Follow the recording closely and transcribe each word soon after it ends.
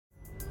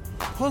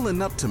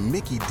Pulling up to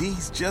Mickey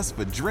D's just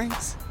for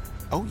drinks?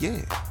 Oh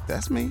yeah,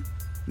 that's me.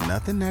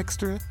 Nothing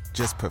extra,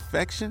 just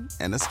perfection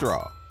and a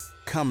straw.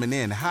 Coming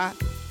in hot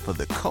for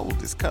the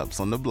coldest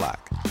cups on the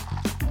block.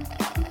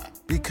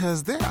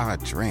 Because there are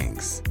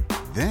drinks.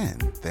 Then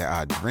there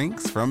are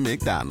drinks from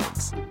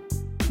McDonald's.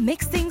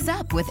 Mix things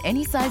up with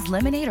any size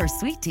lemonade or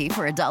sweet tea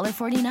for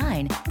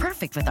 $1.49.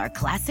 Perfect with our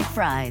classic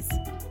fries.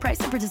 Price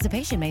and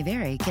participation may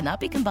vary. Cannot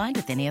be combined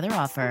with any other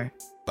offer.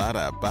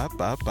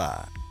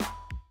 Ba-da-ba-ba-ba.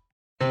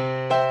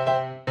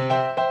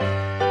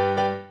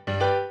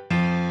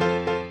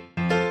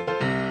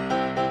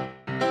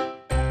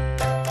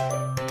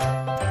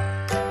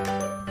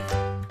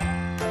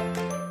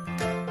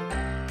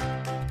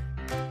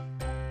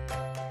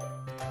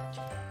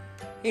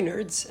 Hey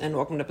nerds, and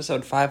welcome to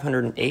episode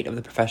 508 of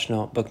the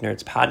Professional Book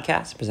Nerds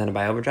podcast, presented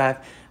by Overdrive.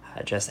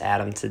 Just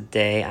Adam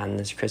today on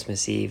this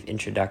Christmas Eve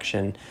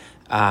introduction.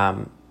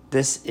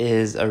 This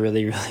is a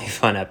really, really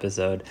fun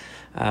episode.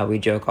 We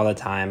joke all the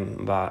time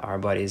about our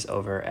buddies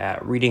over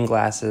at Reading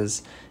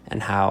Glasses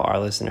and how our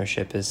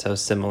listenership is so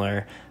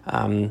similar.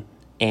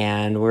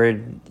 And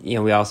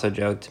we also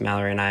joked,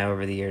 Mallory and I,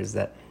 over the years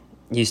that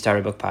you start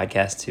a book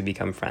podcast to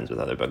become friends with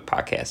other book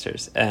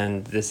podcasters.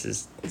 And this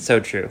is so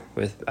true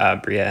with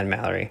Bria and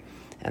Mallory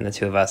and the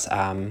two of us.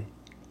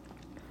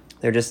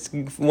 They're just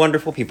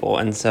wonderful people.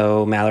 And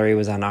so Mallory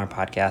was on our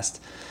podcast,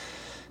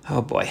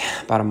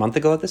 about a month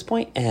ago at this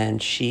point,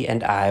 and she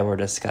and I were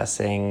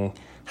discussing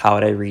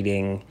holiday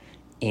reading,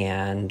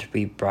 and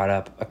we brought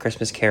up A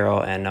Christmas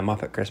Carol and A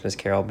Muppet Christmas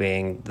Carol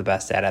being the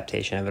best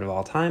adaptation of it of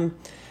all time.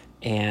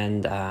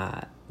 And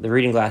the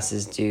Reading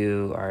Glasses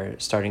are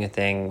starting a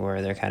thing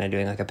where they're kind of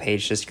doing like a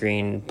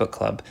page-to-screen book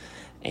club,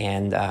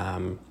 and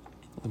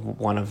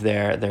one of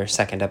their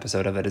second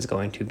episode of it is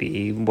going to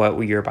be what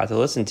you're about to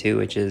listen to,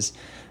 which is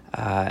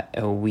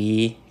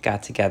we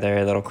got together,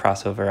 a little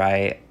crossover.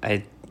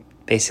 I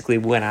basically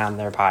went on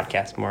their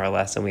podcast more or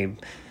less, and we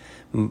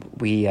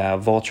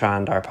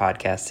Voltroned our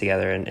podcast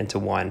together into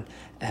one.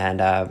 And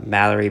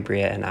Mallory,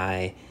 Bria, and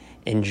I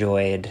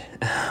enjoyed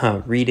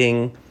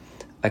reading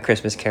A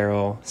Christmas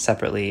Carol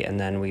separately, and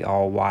then we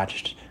all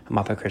watched A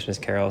Muppet Christmas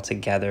Carol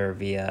together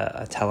via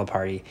a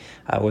teleparty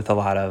with a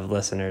lot of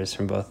listeners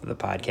from both of the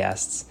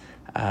podcasts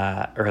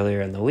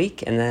earlier in the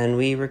week, and then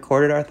we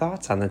recorded our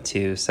thoughts on the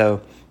two.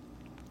 So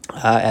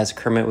as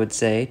Kermit would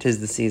say, 'tis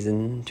the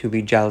season to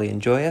be jolly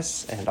and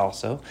joyous. And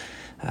also,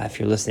 if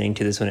you're listening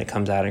to this when it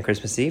comes out on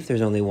Christmas Eve,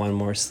 there's only one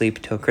more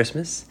sleep till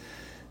Christmas.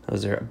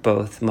 Those are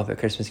both Muppet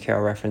Christmas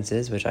Carol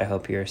references, which I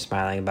hope you're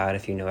smiling about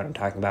if you know what I'm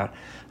talking about.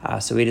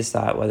 So we just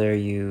thought, whether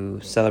you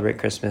celebrate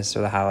Christmas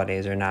or the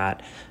holidays or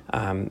not,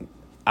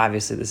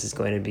 obviously this is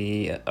going to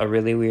be a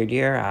really weird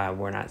year.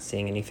 We're not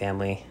seeing any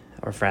family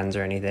or friends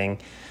or anything.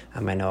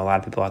 I know a lot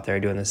of people out there are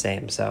doing the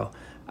same. So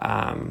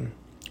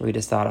we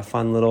just thought a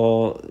fun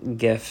little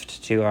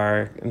gift to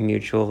our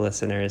mutual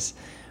listeners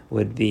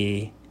would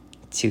be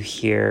to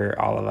hear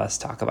all of us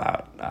talk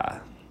about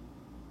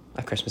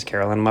A Christmas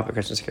Carol and A Muppet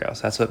Christmas Carol.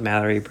 So that's what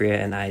Mallory, Bria,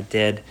 and I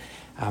did.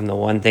 The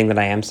one thing that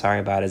I am sorry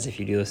about is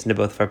if you do listen to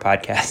both of our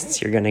podcasts,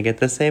 you're going to get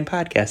the same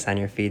podcast on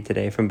your feed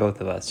today from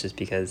both of us, just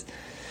because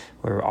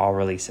we're all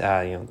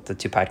the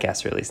two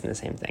podcasts are releasing the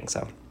same thing.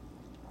 So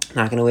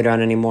not going to wait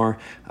around anymore.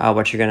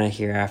 What you're going to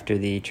hear after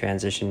the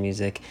transition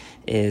music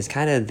is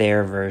kind of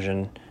their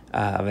version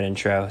of an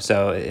intro.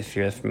 So if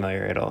you're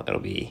familiar, it'll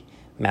be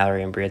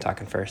Mallory and Bria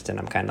talking first, and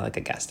I'm kind of like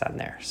a guest on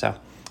there. So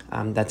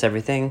that's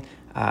everything.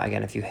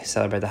 Again, if you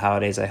celebrate the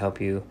holidays, I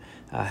hope you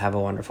have a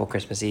wonderful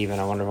Christmas Eve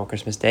and a wonderful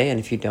Christmas Day. And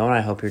if you don't,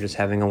 I hope you're just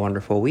having a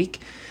wonderful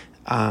week.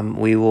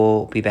 We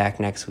will be back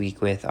next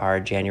week with our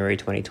January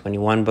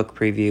 2021 book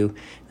preview.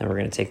 Then we're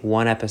going to take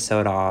one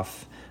episode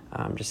off,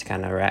 just to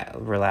kind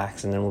of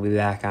relax. And then we'll be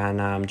back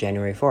on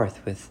January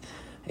 4th with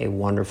a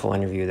wonderful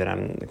interview that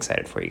I'm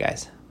excited for you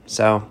guys.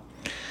 So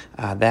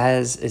that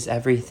is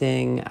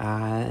everything.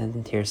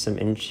 And here's some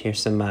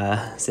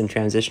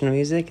transitional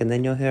music, and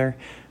then you'll hear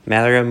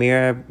Mallory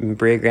O'Meara and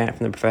Bria Grant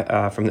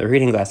from the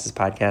Reading Glasses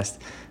podcast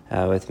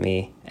with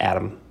me,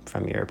 Adam,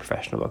 from your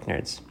Professional Book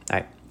Nerds. All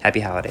right, happy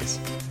holidays.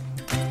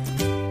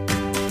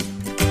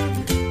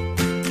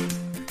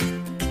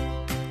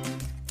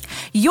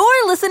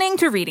 You're listening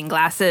to Reading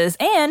Glasses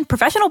and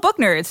Professional Book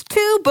Nerds,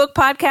 two book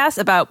podcasts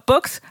about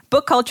books,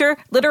 book culture,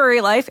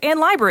 literary life, and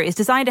libraries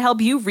designed to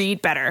help you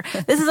read better.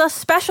 This is a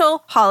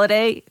special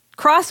holiday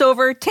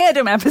crossover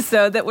tandem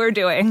episode that we're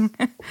doing.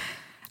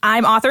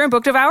 I'm author and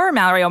book devourer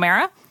Mallory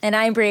O'Meara. And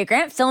I'm Bria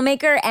Grant,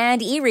 filmmaker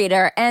and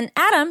e-reader. And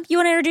Adam, you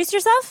want to introduce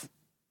yourself?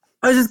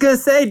 I was just going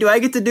to say, do I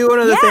get to do one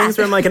of the things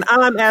where I'm like,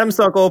 I'm Adam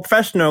Sokol,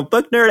 professional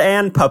book nerd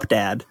and pup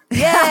dad?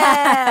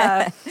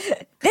 Yeah!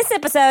 This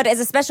episode is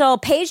a special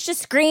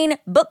page-to-screen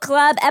book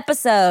club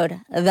episode,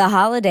 the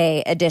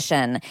holiday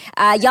edition.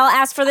 Y'all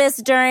asked for this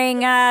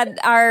during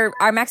our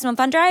Maximum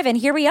Fun Drive, and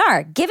here we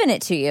are, giving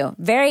it to you.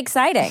 Very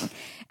exciting.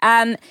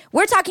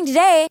 We're talking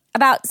today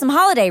about some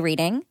holiday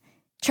reading.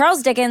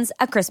 Charles Dickens'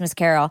 A Christmas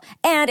Carol,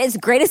 and its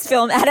greatest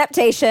film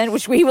adaptation,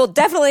 which we will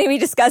definitely be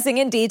discussing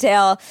in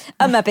detail,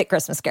 A Muppet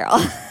Christmas Carol.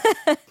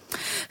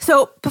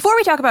 So before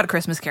we talk about A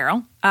Christmas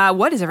Carol,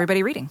 what is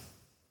everybody reading?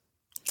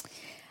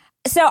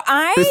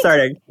 Who's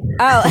starting?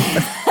 Oh,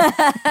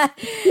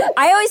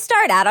 I always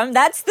start, Adam.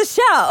 That's the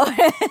show.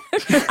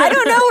 I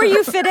don't know where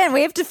you fit in.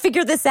 We have to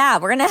figure this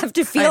out. We're going to have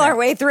to feel our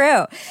way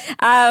through.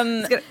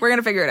 We're going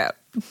to figure it out.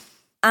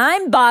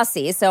 I'm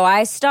bossy, so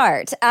I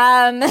start. So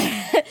I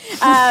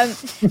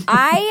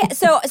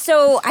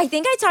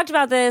think I talked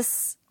about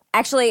this.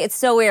 Actually, it's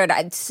so weird.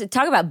 I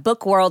talk about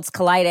book worlds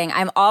colliding.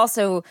 I'm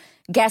also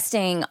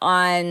guesting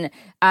on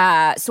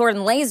Sword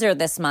and Laser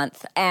this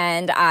month,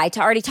 and I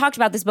already talked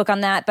about this book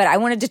on that, but I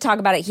wanted to talk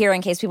about it here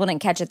in case people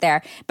didn't catch it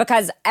there,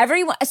 because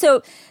everyone.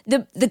 So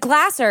the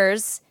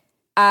Glassers,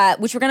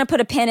 which we're going to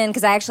put a pin in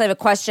because I actually have a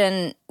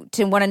question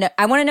to want to know.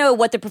 I want to know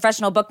what the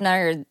professional book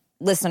nerd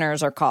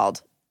listeners are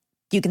called.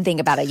 You can think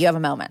about it. You have a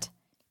moment.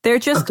 They're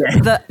just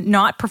the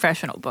not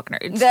professional book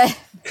nerds.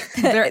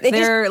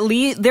 They're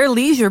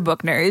leisure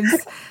book nerds.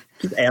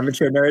 Just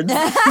amateur nerds.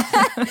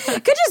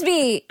 Could just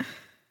be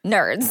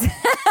nerds,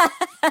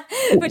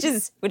 which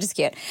is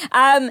cute.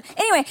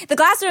 Anyway, the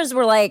Glassers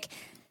were like,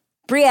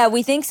 Bria,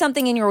 we think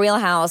something in your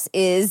wheelhouse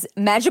is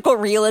magical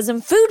realism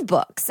food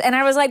books. And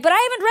I was like, but I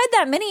haven't read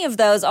that many of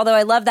those, although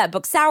I love that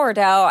book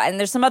Sourdough, and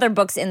there's some other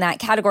books in that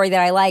category that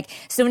I like.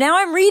 So now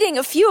I'm reading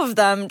a few of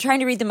them, trying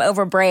to read them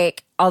over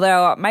break,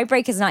 although my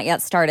break has not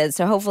yet started,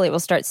 so hopefully it will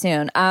start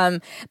soon.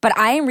 But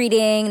I am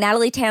reading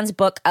Natalie Tan's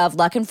book of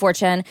Luck and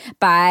Fortune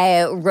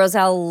by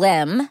Roselle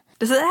Lim.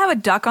 Does it have a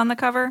duck on the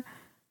cover?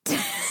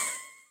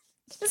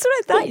 That's what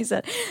I thought you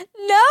said.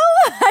 No,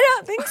 I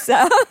don't think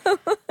so.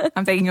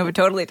 I'm thinking of a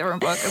totally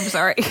different book. I'm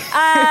sorry.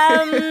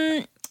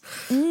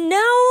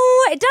 No,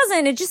 it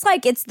doesn't. It's just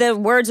like the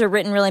words are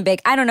written really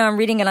big. I don't know. I'm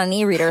reading it on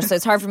e-reader, so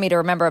it's hard for me to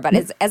remember.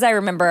 But as I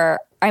remember,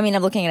 I mean,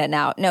 I'm looking at it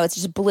now. No, it's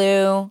just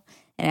blue,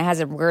 and it has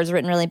the words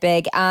written really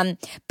big.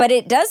 But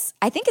it does.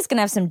 I think it's going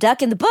to have some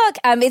duck in the book.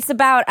 It's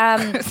about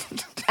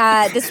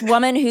this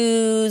woman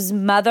whose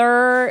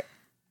mother.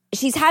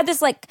 She's had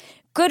this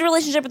good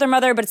relationship with her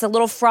mother, but it's a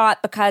little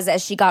fraught because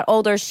as she got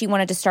older, she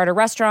wanted to start a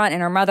restaurant,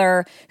 and her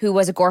mother, who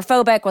was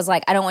agoraphobic, was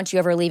like, I don't want you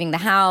ever leaving the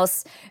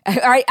house.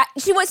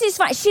 She's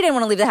fine. She didn't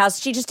want to leave the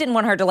house. She just didn't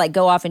want her to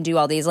go off and do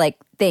all these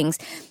things.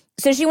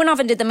 So she went off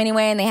and did them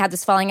anyway, and they had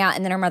this falling out,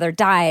 and then her mother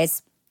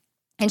dies.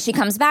 And she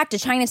comes back to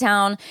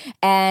Chinatown,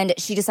 and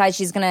she decides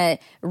she's going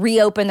to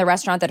reopen the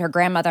restaurant that her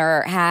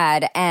grandmother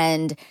had,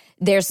 and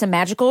there's some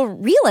magical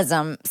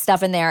realism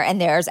stuff in there, and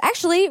there's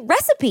actually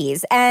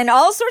recipes and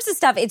all sorts of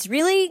stuff. It's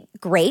really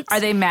great. Are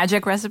they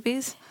magic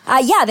recipes?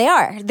 Yeah, they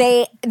are.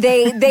 They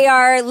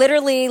are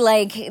literally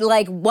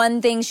like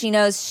one thing she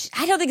knows.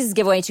 I don't think this is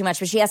give away too much,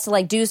 but she has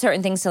to do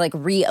certain things to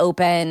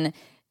reopen.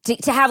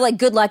 To have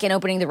good luck in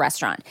opening the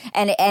restaurant,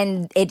 and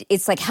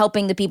it's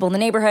helping the people in the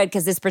neighborhood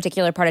because this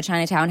particular part of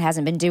Chinatown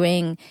hasn't been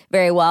doing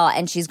very well,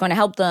 and she's going to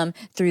help them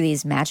through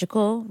these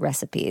magical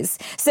recipes.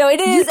 So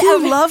it is.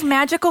 You love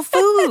magical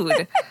food.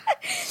 Well,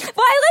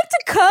 I like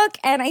to cook,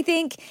 and I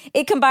think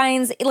it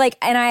combines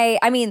and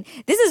I mean,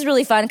 this is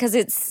really fun because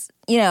it's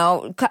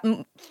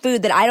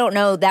food that I don't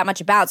know that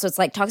much about. So it's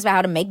talks about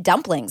how to make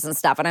dumplings and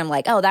stuff. And I'm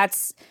like, oh,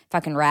 that's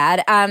fucking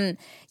rad. Yeah,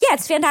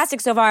 it's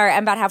fantastic so far.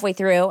 I'm about halfway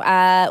through.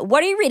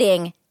 What are you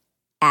reading,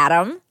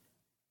 Adam?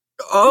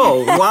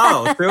 Oh,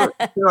 wow. Throwing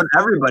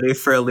everybody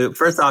for a loop.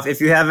 First off,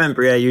 if you haven't,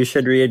 Bria, you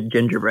should read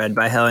Gingerbread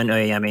by Helen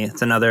Oyeyemi.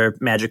 It's another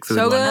magic food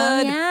so one.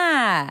 Good.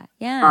 Oh,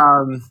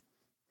 yeah.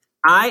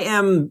 I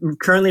am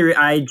currently,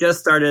 I just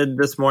started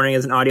this morning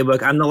as an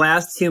audiobook. I'm the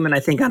last human, I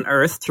think, on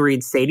Earth to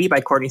read Sadie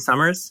by Courtney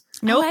Summers.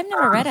 No, I've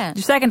never read it.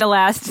 You're second to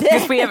last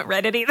because we haven't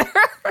read it either.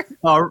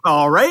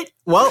 All right.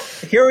 Well,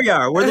 here we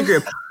are. We're the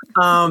group.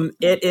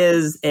 It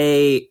is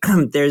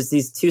there's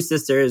these two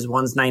sisters,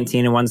 one's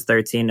 19 and one's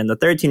 13, and the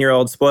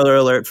 13-year-old, spoiler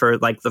alert for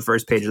the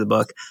first page of the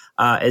book,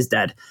 is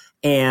dead.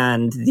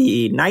 And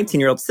the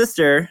 19-year-old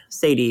sister,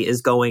 Sadie,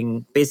 is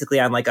going basically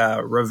on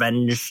a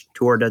revenge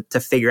tour to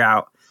figure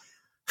out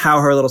how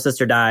her little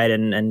sister died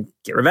and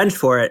get revenge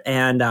for it.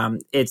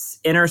 And it's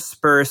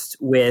interspersed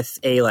with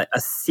a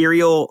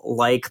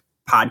serial-like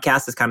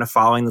podcast that's kind of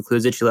following the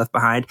clues that she left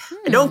behind.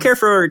 I don't care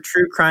for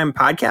true crime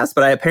podcasts,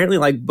 but I apparently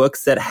like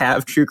books that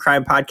have true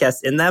crime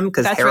podcasts in them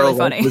because Harold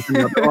really was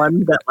another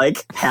one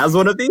that has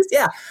one of these.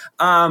 Yeah.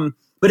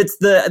 But it's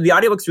the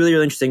audiobook's really,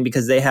 really interesting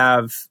because they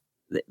have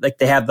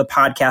the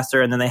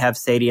podcaster, and then they have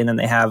Sadie, and then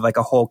they have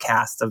a whole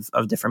cast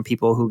of different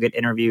people who get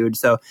interviewed.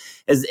 So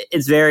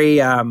it's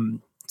very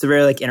it's a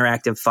very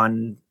interactive,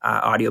 fun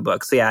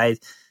audiobook. So yeah, I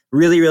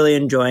really, really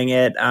enjoying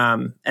it.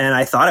 And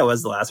I thought I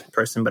was the last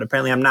person, but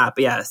apparently I'm not.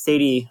 But yeah,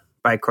 Sadie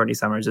by Courtney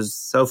Summers is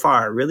so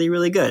far really,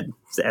 really good,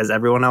 as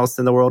everyone else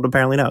in the world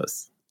apparently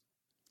knows.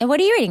 And what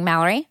are you reading,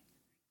 Mallory?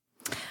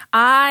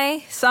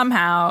 I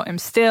somehow am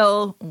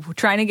still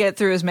trying to get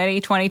through as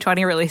many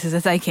 2020 releases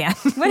as I can.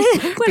 What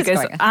is because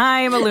going on?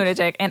 I'm a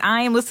lunatic and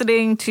I am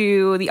listening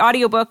to the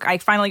audiobook. I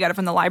finally got it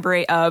from the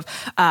library of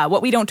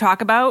What We Don't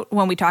Talk About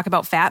When We Talk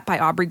About Fat by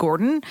Aubrey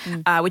Gordon,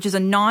 which is a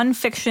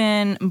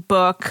nonfiction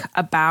book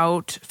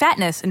about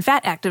fatness and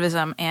fat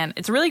activism. And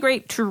it's really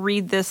great to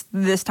read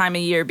this time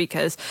of year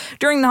because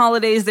during the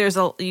holidays,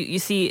 you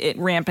see it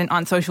rampant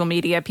on social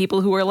media, people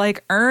who are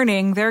like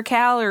earning their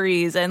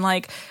calories and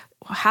like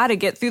how to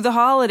get through the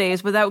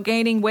holidays without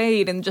gaining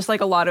weight and just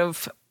like a lot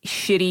of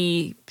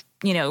shitty,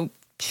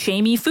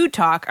 shamey food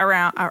talk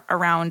around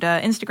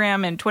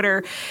Instagram and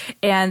Twitter.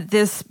 And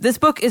this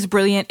book is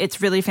brilliant.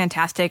 It's really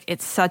fantastic.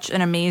 It's such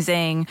an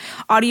amazing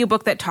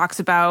audiobook that talks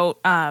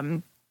about,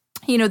 the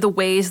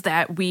ways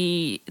that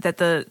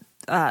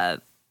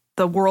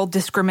the world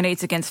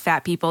discriminates against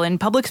fat people in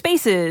public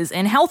spaces,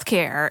 in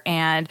healthcare,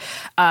 and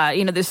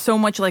there's so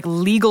much like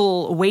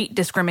legal weight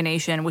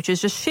discrimination, which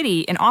is just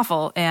shitty and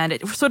awful, and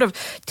it sort of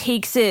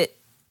takes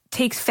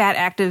fat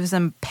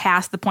activism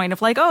past the point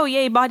of like, oh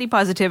yay, body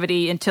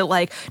positivity, into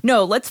like,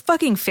 no, let's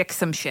fucking fix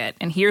some shit,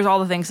 and here's all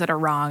the things that are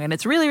wrong, and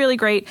it's really, really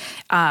great.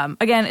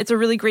 Again, it's a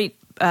really great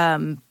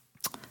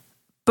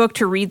book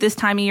to read this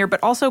time of year, but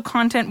also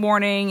content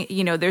warning.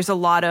 There's a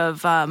lot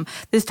of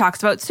this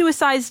talks about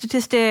suicide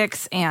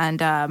statistics,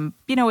 and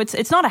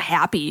it's not a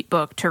happy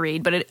book to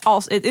read, but it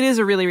is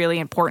a really, really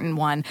important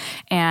one.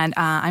 And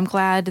I'm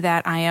glad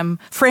that I am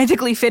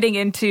frantically fitting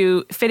it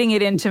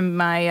into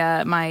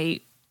my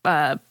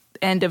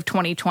end of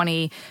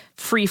 2020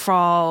 free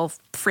fall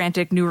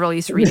frantic new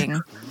release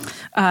reading.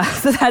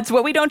 So that's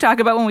What We Don't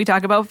Talk About When We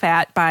Talk About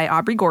Fat by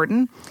Aubrey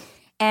Gordon.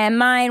 And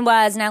mine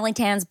was Natalie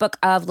Tan's Book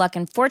of Luck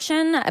and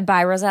Fortune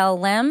by Roselle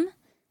Lim.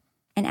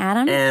 And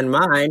Adam? And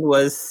mine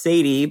was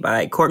Sadie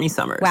by Courtney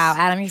Summers. Wow,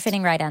 Adam, you're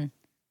fitting right in.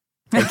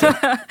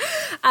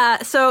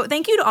 So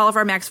thank you to all of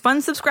our Max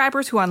Fun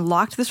subscribers who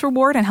unlocked this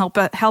reward and helped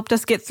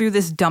us get through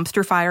this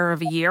dumpster fire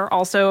of a year.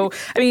 Also,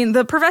 I mean,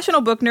 the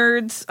professional book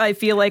nerds, I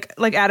feel like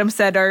Adam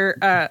said,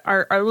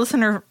 our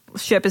listener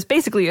ship is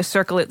basically a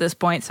circle at this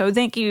point. So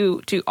thank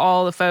you to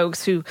all the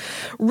folks who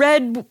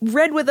read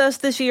with us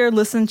this year,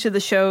 listened to the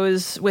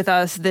shows with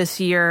us this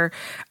year.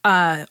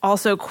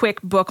 Also,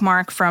 quick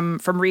bookmark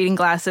from Reading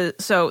Glasses.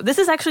 So this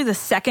is actually the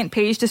second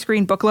Page to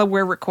Screen book club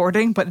we're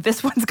recording, but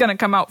this one's going to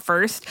come out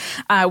first.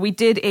 We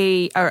did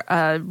a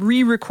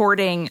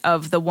re-recording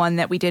of the one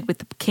that we did with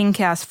the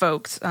Kingcast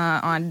folks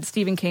on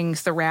Stephen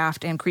King's The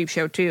Raft and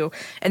Creepshow 2,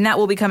 and that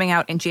will be coming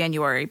out in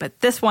January. But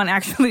this one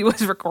actually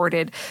was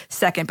recorded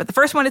second. But the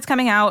first one is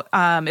coming out.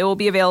 It will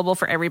be available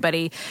for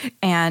everybody.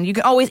 And you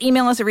can always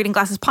email us at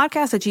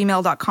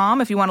readingglassespodcast@gmail.com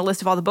if you want a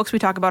list of all the books we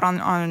talk about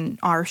on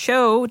our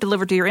show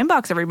delivered to your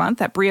inbox every month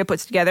that Bria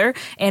puts together.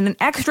 And an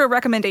extra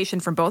recommendation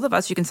from both of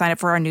us, you can sign up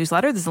for our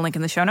newsletter. There's a link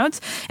in the show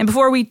notes. And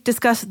before we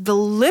discuss the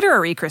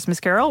literary Christmas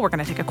Carol, we're going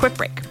to take a quick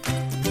break.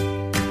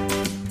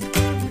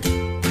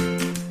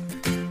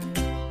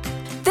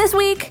 This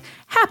week,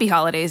 happy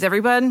holidays,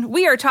 everyone.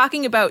 We are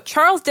talking about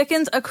Charles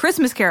Dickens' A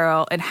Christmas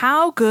Carol and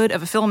how good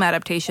of a film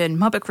adaptation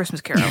Muppet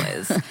Christmas Carol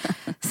is.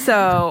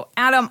 So,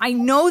 Adam, I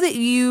know that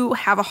you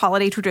have a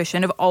holiday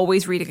tradition of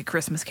always reading A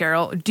Christmas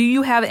Carol. Do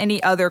you have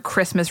any other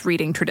Christmas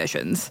reading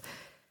traditions?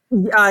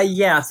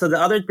 Yeah. So the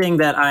other thing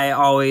that I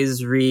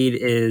always read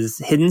is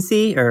Hide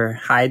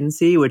and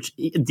See, which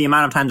the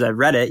amount of times I've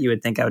read it, you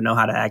would think I would know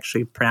how to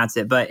actually pronounce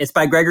it. But it's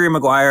by Gregory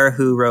Maguire,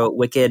 who wrote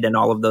Wicked and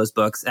all of those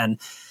books. And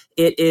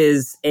it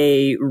is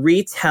a kind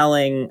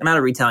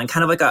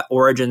of like an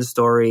origin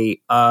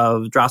story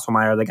of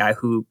Drosselmeyer, the guy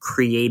who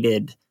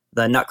created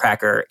the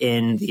Nutcracker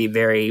in the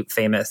very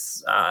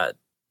famous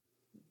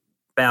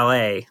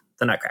ballet,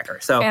 The Nutcracker.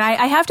 So, and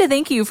I have to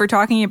thank you for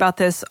talking about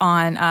this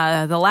on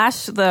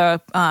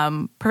the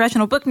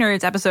Professional Book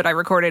Nerds episode I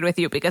recorded with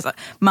you, because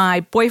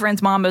my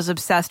boyfriend's mom is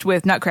obsessed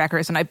with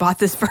Nutcrackers, and I bought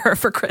this for her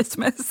for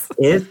Christmas.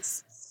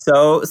 It's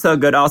so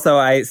good.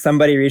 Also,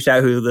 somebody reached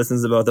out who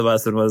listens to both of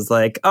us and was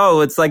like,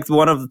 "Oh, it's like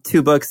one of the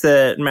two books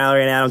that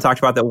Mallory and Adam talked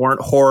about that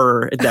weren't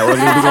horror that were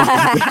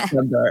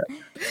leading into."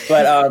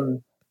 But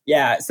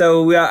yeah,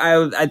 so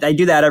I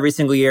do that every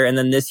single year, and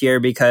then this year,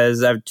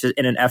 because I've just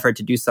in an effort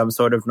to do some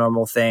sort of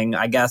normal thing,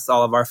 I guess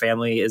all of our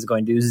family is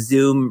going to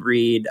Zoom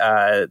read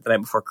the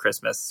night before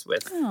Christmas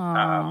with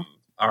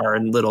our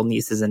little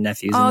nieces and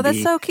nephews. Oh,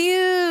 that's so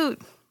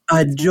cute.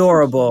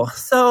 Adorable.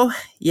 So,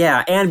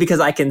 yeah, and because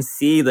I can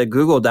see the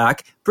Google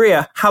Doc.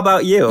 Bria, how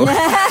about you?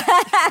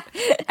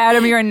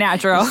 Adam, you're a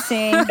natural.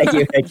 Thank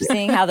you.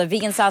 Seeing how the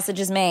vegan sausage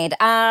is made.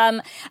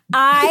 I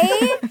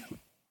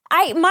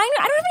don't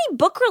have any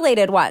book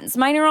related ones.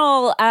 Mine are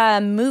all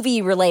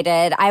movie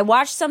related. I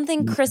watched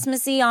something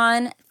Christmassy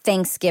on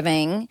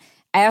Thanksgiving.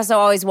 I also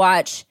always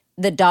watch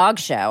The Dog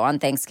Show on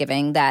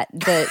Thanksgiving.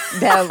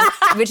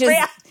 Which is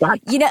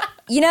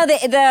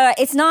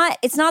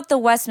it's not the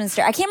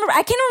Westminster. I can't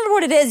remember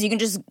what it is.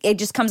 It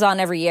just comes on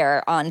every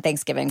year on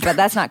Thanksgiving, but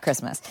that's not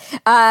Christmas.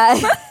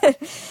 And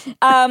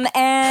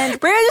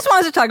Bria just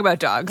wants to talk about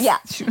dogs. Yeah.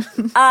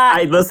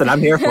 Listen, I'm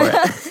here for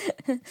it.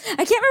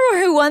 I can't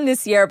remember who won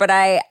this year, but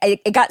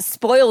it got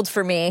spoiled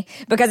for me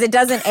because it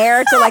doesn't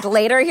air till like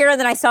later here. And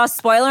then I saw a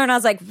spoiler and I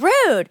was like,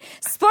 rude.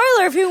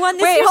 Spoiler of who won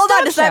this year. Wait, hold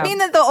on. Does that mean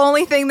that the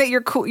only thing that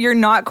you're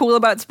not cool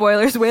about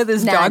spoilers with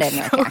is dog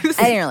shows?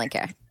 I didn't really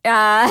care.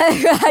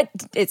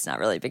 It's not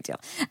really a big deal.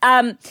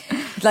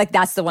 Like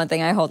that's the one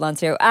thing I hold on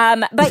to.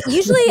 But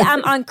usually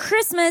on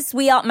Christmas,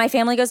 my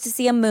family goes to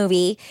see a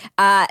movie.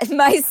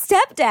 My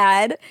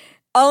stepdad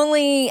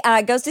only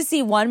goes to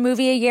see one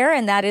movie a year,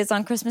 and that is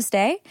on Christmas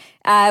Day.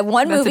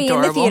 One That's movie adorable.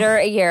 in the theater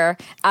a year.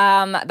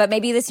 But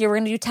maybe this year we're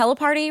going to do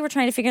Teleparty. We're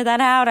trying to figure that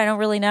out. I don't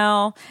really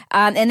know.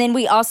 And then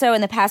we also,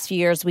 in the past few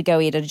years, we go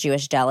eat at a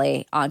Jewish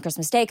deli on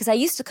Christmas Day because I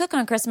used to cook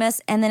on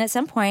Christmas, and then at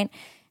some point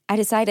I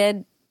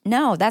decided,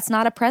 no, that's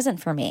not a present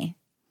for me.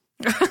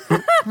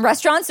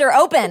 Restaurants are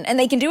open and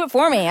they can do it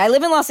for me. I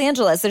live in Los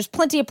Angeles. There's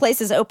plenty of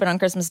places open on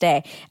Christmas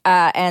Day,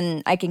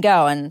 and I can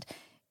go and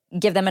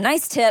give them a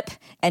nice tip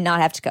and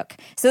not have to cook.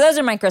 So those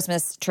are my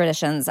Christmas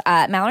traditions.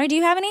 Mallory, do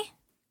you have any?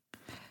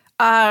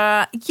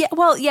 I've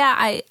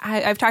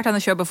talked on the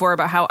show before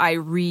about how I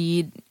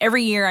read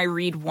every year. I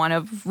reread one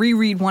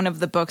of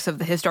the books of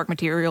the Historic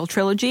Material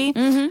trilogy,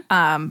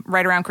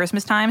 right around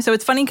Christmas time. So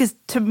it's funny because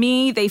to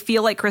me they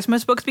feel like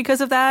Christmas books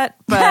because of that,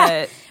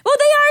 but well,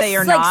 they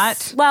are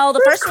not. Well,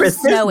 the first one's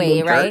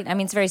snowy, winter. right? I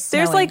mean, it's very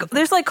snowy.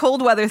 There's like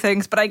cold weather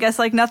things, but I guess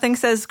like nothing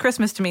says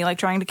Christmas to me like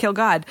trying to kill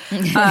God.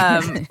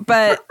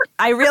 But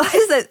I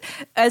realized that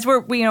as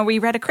we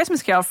read A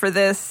Christmas Carol for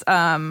this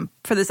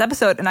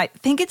episode, and I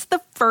think it's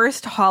the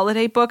first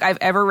holiday book I've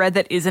ever read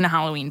that isn't a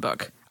Halloween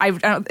book.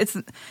 It's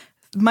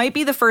might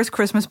be the first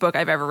Christmas book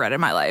I've ever read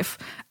in my life.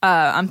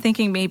 I'm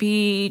thinking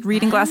maybe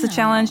Reading Glasses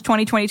Challenge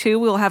 2022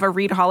 we'll have a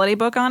read holiday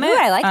book on it. Ooh,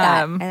 I like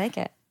that. I like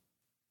it.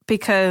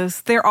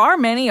 Because there are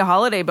many a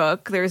holiday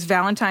book. There's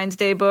Valentine's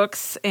Day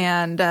books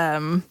and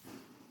I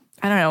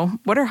don't know.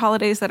 What are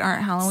holidays that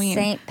aren't Halloween?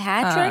 St.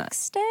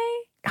 Patrick's Day?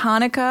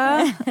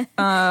 Hanukkah?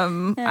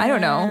 I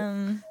don't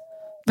know.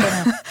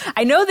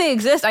 I know they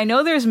exist. I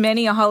know there's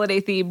many a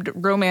holiday-themed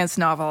romance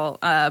novel,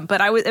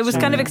 but it was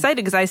kind of excited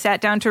because I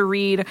sat down to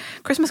read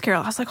Christmas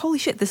Carol. I was like, holy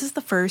shit, this is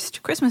the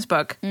first Christmas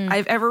book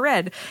I've ever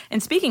read.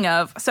 And speaking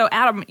of, so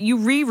Adam, you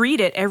reread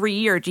it every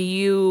year. Do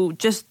you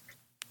just,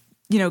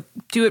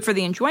 do it for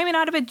the enjoyment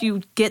out of it? Do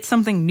you get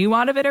something new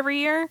out of it every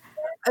year?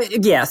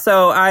 Yeah,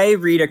 so I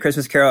read A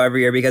Christmas Carol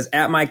every year because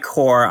at my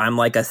core, I'm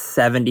like a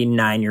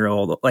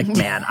 79-year-old. Like,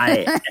 man,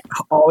 I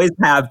always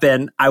have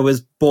been. I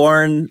was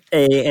born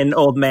an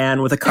old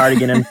man with a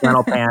cardigan and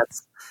flannel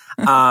pants.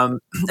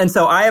 And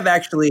so I'm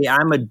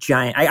a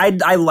giant.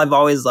 I've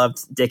always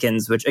loved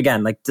Dickens, which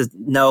again, like to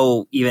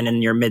know even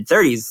in your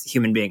mid-30s,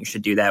 human beings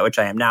should do that, which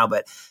I am now.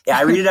 But yeah,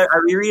 I reread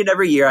it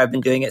every year. I've been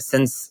doing it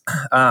since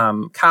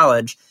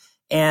college.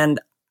 And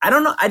I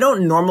don't know. I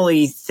don't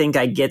normally think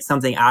I get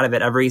something out of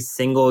it every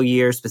single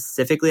year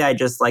specifically. I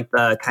just like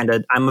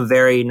I'm a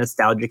very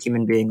nostalgic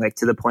human being, like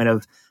to the point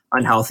of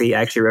unhealthy.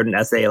 I actually wrote an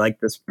essay like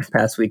this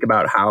past week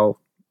about how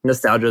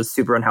nostalgia is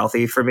super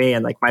unhealthy for me.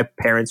 And like my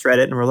parents read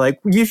it and were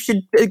like,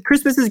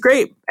 Christmas is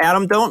great,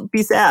 Adam, don't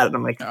be sad. And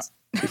I'm like,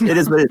 it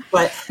is what it is.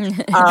 But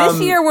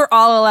this year we're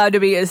all allowed to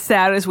be as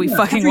sad as we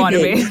fucking want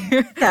to be.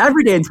 Yeah,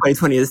 every day in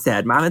 2020 is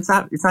sad, Mom. It's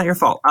not your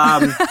fault.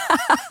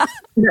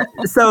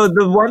 So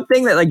the one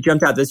thing that like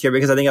jumped out this year,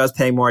 because I think I was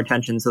paying more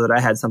attention so that I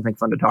had something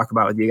fun to talk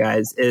about with you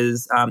guys,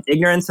 is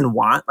Ignorance and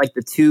Want, like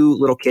the two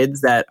little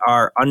kids that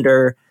are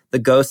under the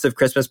Ghosts of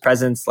Christmas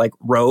Presents like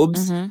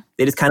robes.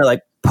 They just kind of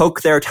like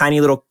poke their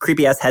tiny little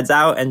creepy ass heads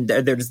out and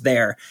they're just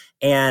there.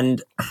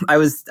 And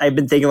I've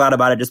been thinking a lot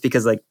about it just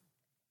because like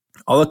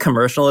all the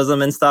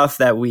commercialism and stuff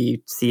that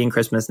we see in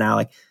Christmas now,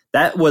 like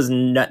that was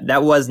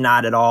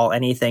not at all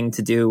anything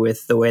to do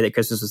with the way that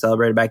Christmas was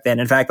celebrated back then.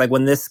 In fact, like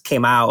when this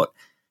came out,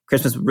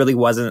 Christmas really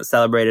wasn't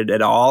celebrated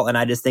at all. And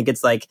I just think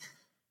it's like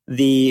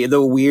the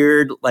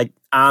weird, like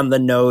on the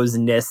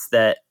nose-ness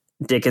that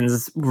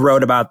Dickens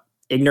wrote about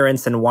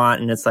ignorance and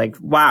want. And it's like,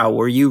 wow,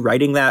 were you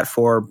writing that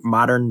for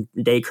modern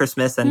day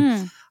Christmas?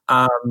 And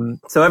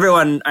so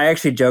I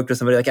actually joked with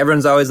somebody, like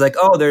everyone's always like,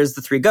 oh, there's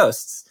the three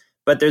ghosts.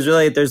 But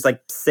there's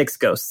like six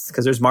ghosts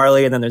because there's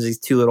Marley and then there's these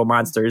two little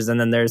monsters and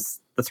then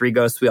there's the three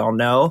ghosts we all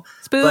know.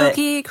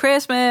 Spooky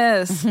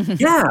Christmas.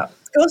 Yeah.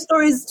 Ghost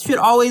stories should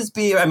always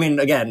be, I mean,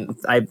 again,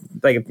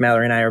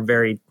 Mallory and I are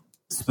very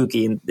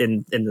spooky in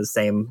the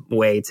same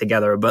way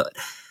together, but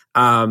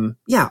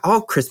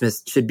all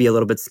Christmas should be a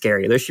little bit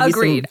scary. There should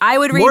Agreed. be I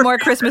would read more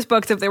Christmas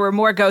books if there were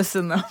more ghosts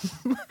in them.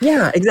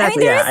 Yeah, exactly. I mean,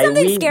 there is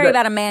something scary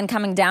about a man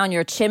coming down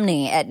your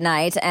chimney at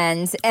night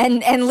and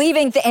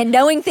leaving and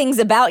knowing things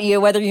about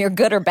you, whether you're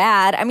good or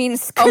bad. I mean,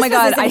 Christmas oh my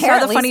God, I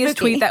saw the funniest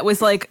spooky. tweet that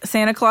was like,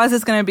 Santa Claus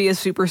is going to be a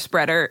super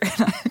spreader.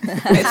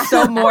 It's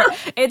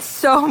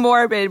so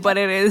morbid, but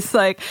it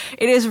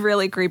is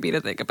really creepy to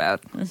think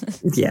about.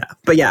 Yeah.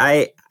 But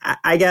yeah,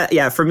 I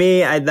get, for me,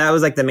 that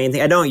was like the main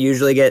thing. I don't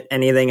usually get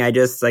anything. I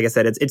just, like I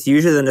said, it's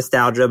usually the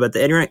nostalgia, but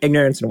the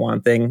ignorance and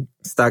want thing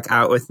stuck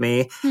out with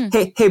me.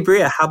 Hey,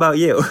 Bria, how about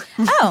you?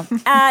 Oh,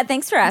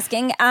 thanks for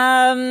asking.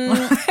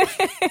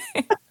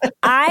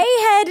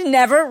 I had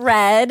never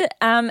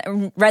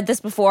read this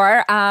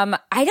before. I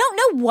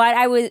don't know what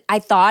I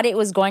thought it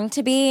was going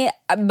to be,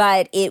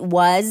 but it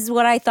was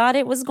what I thought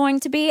it was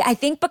going to be. I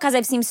think because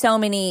I've seen so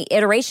many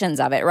iterations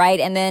of it, right?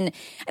 And then,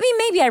 I mean,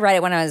 maybe I read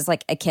it when I was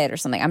like a kid or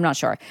something. I'm not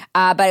sure.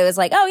 But it was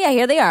like, oh yeah,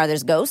 here they are.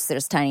 There's ghosts.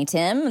 There's Tiny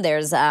Tim.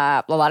 There's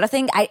a lot of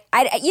things.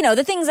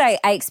 The things I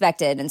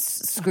expected, and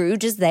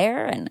Scrooge is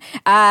there, and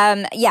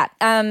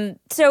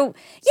so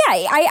yeah,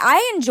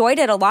 I enjoyed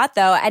it a lot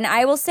though, and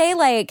I will say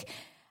like.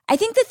 I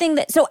think the thing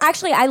that, so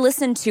actually I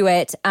listened to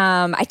it.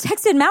 I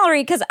texted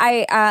Mallory because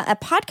a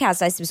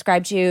podcast I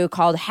subscribed to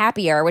called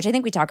Happier, which I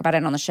think we talk about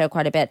it on the show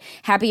quite a bit.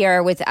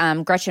 Happier with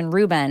Gretchen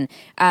Rubin.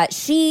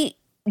 She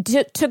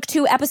took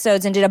 2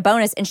 episodes and did a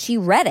bonus, and she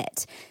read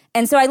it.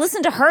 And so I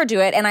listened to her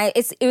do it, and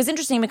it was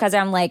interesting because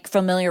I'm like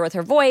familiar with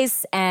her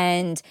voice,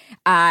 and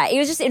it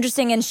was just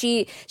interesting. And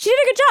she did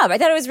a good job. I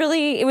thought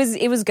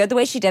it was good the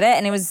way she did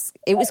it, and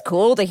it was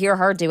cool to hear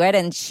her do it.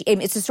 And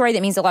it's a story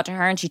that means a lot to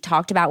her, and she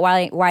talked about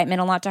why it meant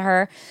a lot to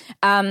her.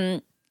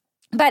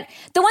 But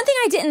the one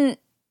thing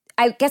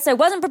I guess I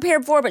wasn't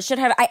prepared for, but should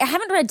have. I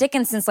haven't read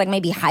Dickens since like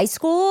maybe high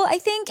school, I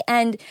think,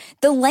 and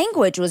the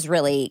language was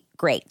really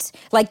great.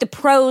 Like the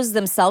prose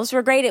themselves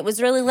were great. It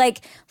was really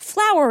like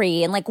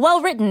flowery and like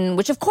well written,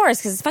 which of course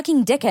because it's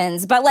fucking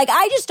Dickens. But like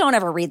I just don't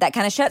ever read that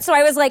kind of shit. So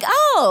I was like,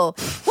 oh,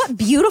 what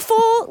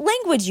beautiful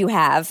language you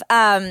have.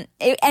 And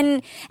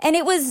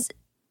it was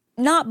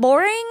not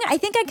boring. I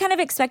think I kind of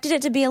expected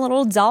it to be a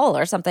little dull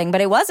or something,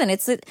 but it wasn't.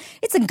 It's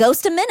a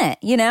ghost a minute,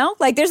 you know?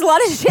 Like there's a lot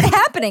of shit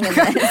happening in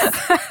this.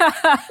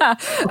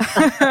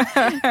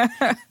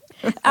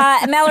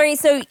 Mallory,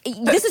 so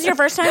this is your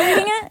first time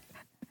reading it?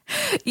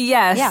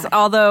 Yes, Yeah.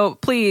 Although,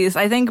 please,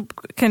 I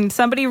think, can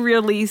somebody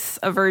release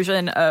a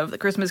version of The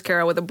Christmas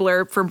Carol with a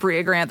blurb from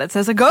Bria Grant that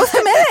says, a ghost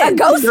a minute? A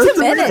ghost a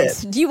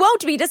minute. You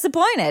won't be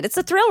disappointed. It's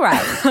a thrill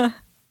ride.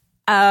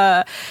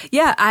 I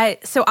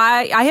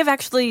have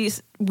actually,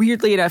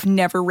 weirdly enough,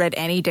 never read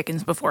any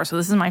Dickens before. So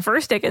this is my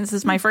first Dickens. This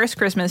is my first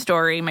Christmas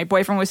story. My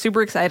boyfriend was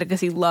super excited because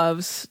he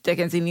loves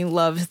Dickens and he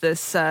loves this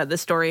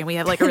story. And we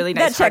have like a really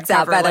nice that checks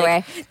out, by the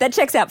way. That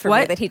checks out for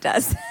what? me that he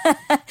does.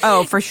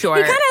 Oh, for sure.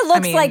 He kind of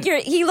looks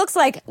he looks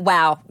like,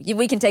 wow,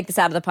 we can take this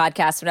out of the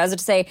podcast. But I was going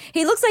to say,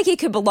 he looks like he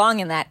could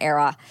belong in that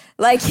era.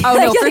 Like,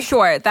 for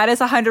sure. That is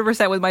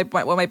 100% what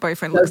my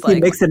boyfriend looks like.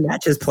 He mix and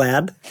matches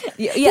plaid.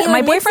 Yeah,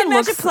 my boyfriend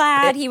looks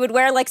plaid. He would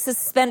wear like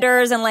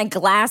suspenders and like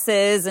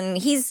glasses, and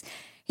he's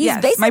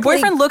basically, my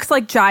boyfriend looks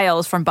like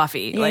Giles from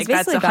Buffy. Like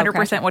that's basically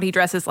 100% what he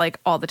dresses like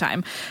all the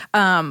time.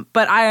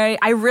 But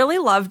I really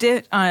loved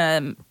it.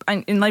 And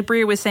like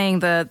Bria was saying,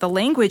 the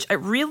language, it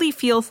really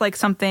feels like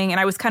something, and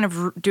I was kind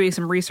of doing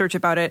some research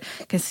about it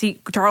because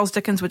Charles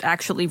Dickens would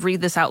actually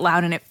read this out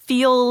loud, and it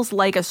feels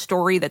like a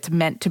story that's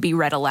meant to be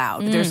read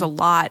aloud. There's a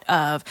lot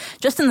of,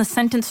 just in the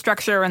sentence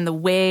structure and the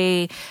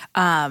way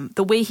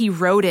he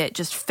wrote it,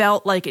 just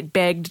felt like it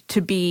begged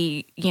to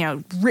be,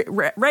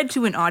 read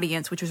to an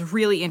audience, which was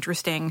really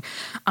interesting.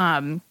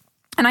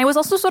 And I was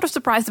also sort of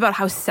surprised about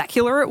how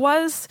secular it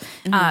was,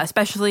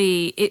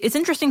 especially it's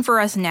interesting for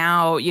us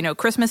now.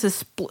 Christmas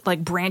is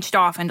branched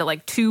off into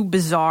like 2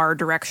 bizarre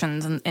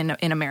directions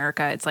in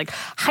America. It's like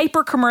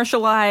hyper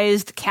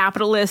commercialized,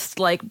 capitalist,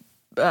 like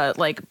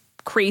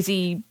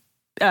crazy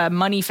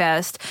money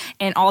fest,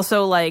 and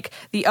also like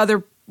the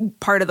other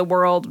part of the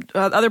world,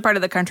 other part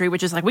of the country,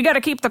 which is like, we got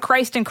to keep the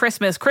Christ in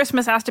Christmas.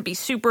 Christmas has to be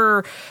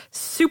super,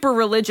 super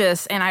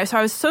religious. And I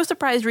was so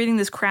surprised reading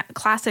this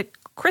classic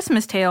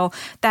Christmas tale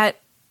that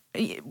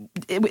it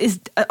is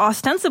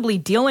ostensibly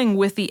dealing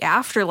with the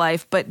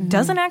afterlife, but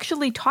doesn't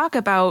actually talk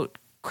about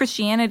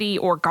Christianity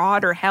or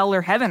God or hell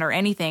or heaven or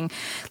anything.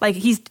 Like,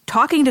 he's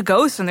talking to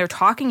ghosts, and they're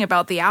talking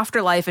about the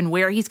afterlife and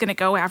where he's going to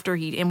go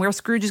and where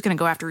Scrooge is going to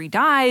go after he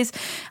dies.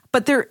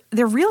 But there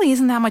really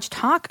isn't that much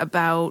talk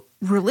about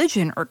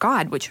religion or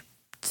God, which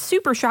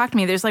super shocked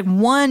me. There's like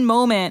one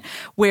moment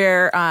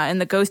where in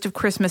The Ghost of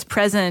Christmas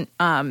Present,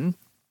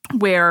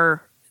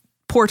 where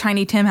poor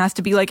Tiny Tim has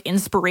to be like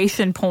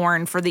inspiration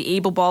porn for the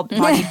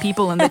able-bodied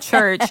people in the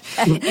church,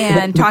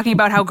 and talking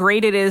about how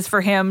great it is for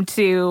him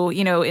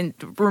to,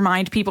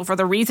 remind people for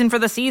the reason for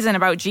the season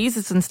about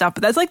Jesus and stuff.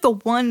 But that's like the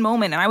one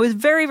moment. And I was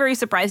very, very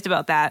surprised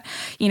about that.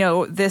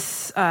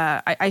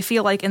 I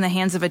feel like in the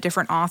hands of a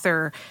different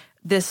author,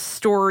 this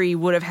story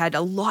would have had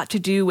a lot to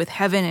do with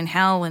heaven and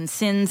hell and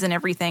sins and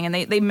everything. And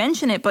they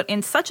mention it, but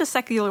in such a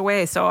secular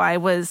way. So I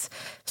was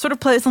sort of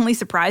pleasantly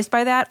surprised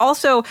by that.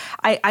 Also,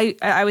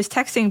 I was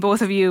texting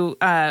both of you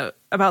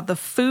about the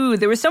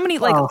food. There were so many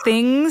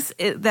things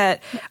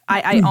that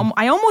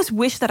I almost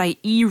wish that I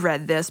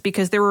read this,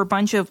 because there were a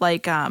bunch of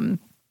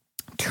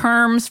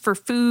terms for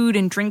food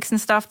and drinks and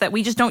stuff that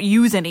we just don't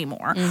use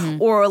anymore.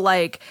 Or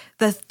like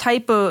the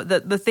type of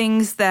the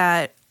things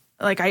that,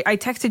 like, I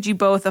texted you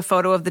both a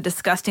photo of the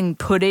disgusting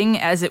pudding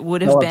as it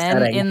would have been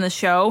upsetting in the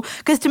show.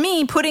 Because to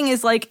me, pudding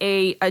is like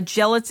a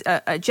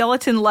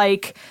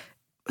gelatin-like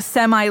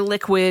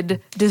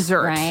semi-liquid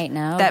dessert, right?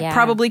 No, that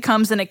probably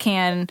comes in a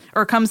can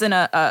or comes in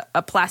a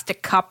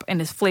plastic cup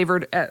and is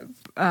flavored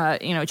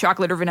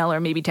chocolate or vanilla or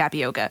maybe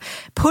tapioca.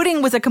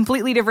 Pudding was a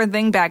completely different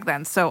thing back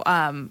then. So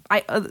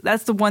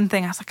that's the one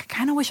thing I was like, I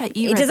kind of wish I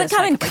eat. It doesn't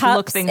come in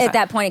cups at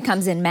that point. It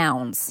comes in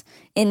mounds.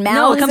 In mounds,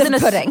 no, it comes in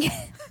pudding.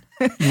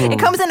 It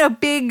comes in a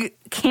big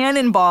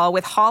cannonball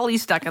with holly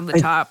stuck on the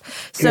top.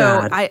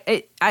 So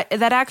I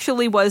that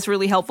actually was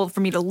really helpful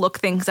for me to look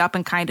things up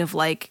and kind of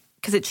like,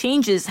 because it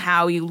changes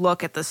how you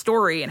look at the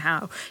story and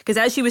how, because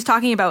as she was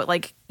talking about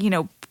like,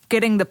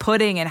 getting the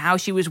pudding and how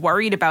she was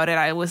worried about it,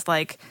 I was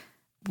like,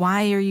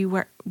 why are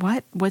you,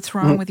 what's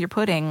wrong with your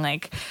pudding?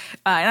 Like,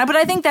 but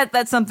I think that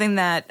that's something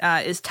that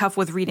is tough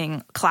with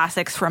reading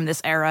classics from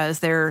this era, is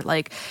they're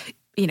like,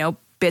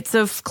 bits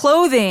of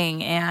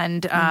clothing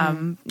and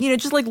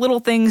just like little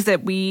things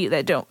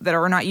that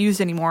are not used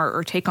anymore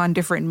or take on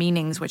different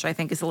meanings, which I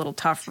think is a little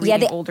tough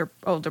reading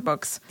older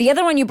books. The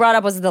other one you brought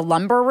up was the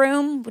lumber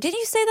room. Didn't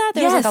you say that?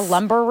 There was like a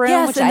lumber room?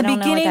 Yes, in the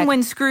beginning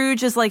when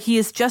Scrooge is like, he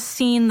has just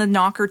seen the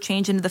knocker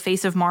change into the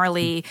face of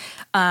Marley,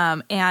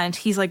 and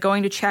he's like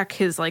going to check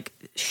his like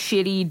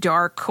shitty,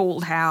 dark,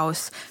 cold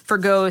house for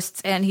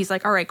ghosts, and he's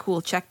like, all right,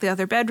 cool, check the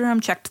other bedroom,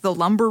 checked the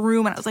lumber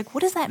room, and I was like, what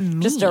does that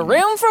mean? Just a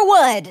room for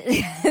wood.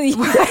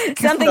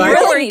 Something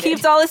where he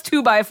keeps all his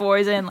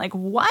 2x4s in. Like,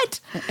 what?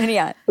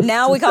 And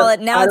now we call it.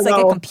 Now it's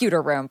like a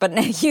computer room, but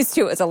used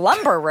to it was a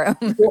lumber room.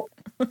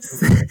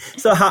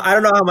 So I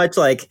don't know how much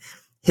like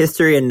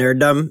history and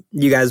nerddom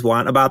you guys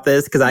want about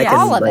this, because I can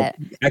all of it.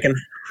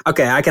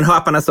 I can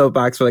hop on a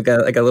soapbox for like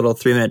a little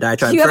 3-minute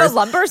diatribe. Do you have a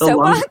lumber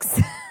soapbox?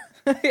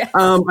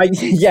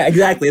 Yeah,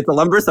 exactly. It's a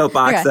lumber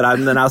soapbox that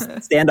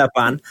I'll stand up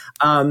on.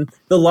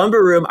 The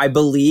lumber room, I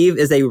believe,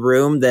 is a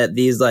room that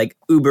these like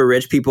uber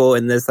rich people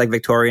in this like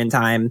Victorian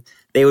time,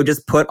 they would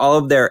just put all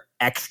of their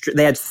extra,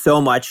 they had so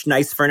much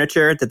nice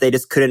furniture that they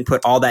just couldn't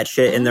put all that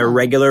shit in their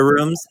regular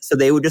rooms. So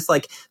they would just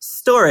like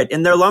store it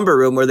in their lumber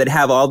room, where they'd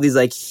have all these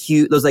like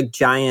huge, those like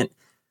giant,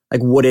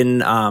 like wooden,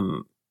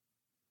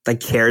 like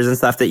chairs and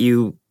stuff that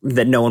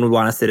no one would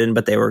want to sit in,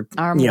 but they were,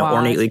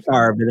 ornately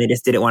carved, and they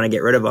just didn't want to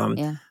get rid of them.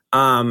 Yeah.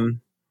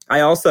 I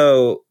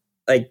also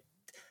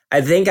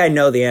I think I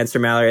know the answer,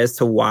 Mallory, as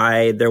to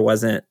why there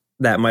wasn't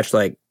that much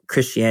like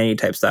Christianity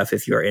type stuff,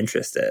 if you're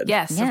interested.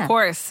 Yes, of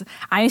course.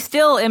 I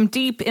still am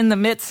deep in the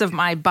midst of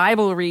my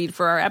Bible read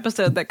for our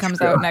episode that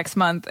comes out next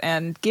month,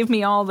 and give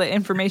me all the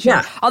information.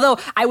 Yeah. Although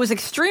I was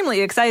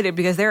extremely excited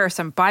because there are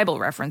some Bible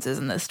references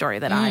in this story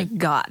that I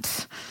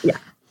got. Yeah.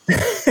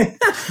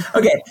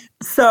 Okay.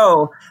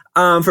 So,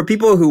 for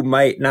people who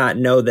might not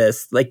know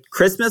this, like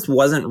Christmas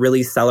wasn't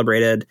really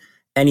celebrated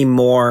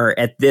anymore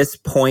at this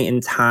point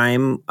in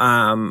time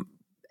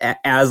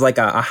as like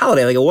a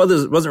holiday. Like it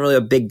wasn't really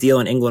a big deal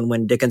in England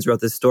when Dickens wrote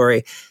this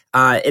story.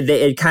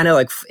 It kind of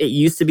like, it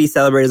used to be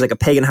celebrated as like a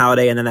pagan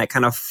holiday, and then that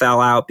kind of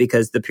fell out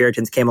because the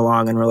Puritans came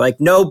along and were like,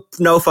 no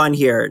fun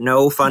here,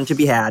 no fun to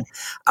be had.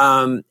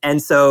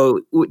 And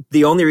so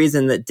the only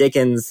reason that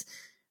Dickens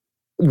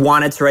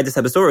wanted to write this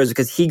type of story was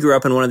because he grew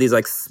up in one of these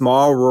like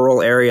small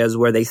rural areas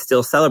where they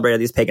still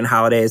celebrated these pagan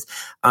holidays.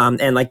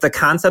 And like the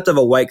concept of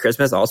a white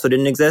Christmas also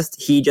didn't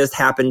exist. He just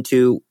happened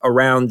to,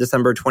 around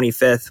December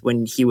 25th,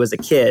 when he was a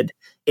kid,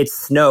 it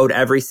snowed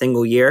every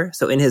single year.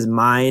 So in his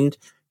mind,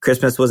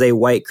 Christmas was a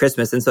white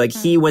Christmas. And so like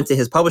he went to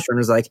his publisher and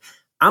was like,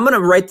 I'm going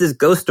to write this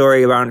ghost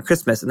story around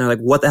Christmas. And they're like,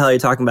 what the hell are you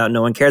talking about?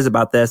 No one cares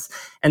about this.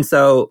 And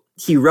so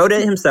he wrote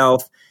it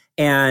himself.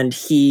 And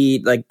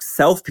he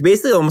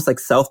basically almost like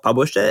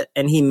self-published it,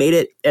 and he made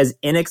it as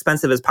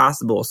inexpensive as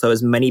possible so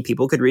as many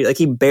people could read. Like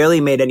he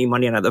barely made any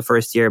money on it the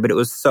first year, but it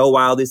was so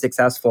wildly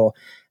successful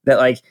that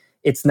like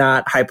it's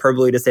not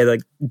hyperbole to say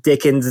like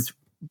Dickens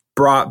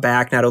brought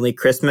back not only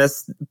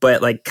Christmas,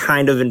 but like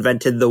kind of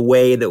invented the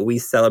way that we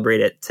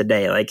celebrate it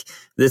today. Like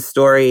this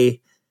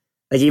story,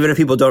 like even if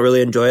people don't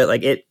really enjoy it,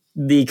 like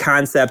the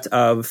concept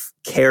of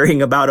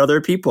caring about other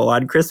people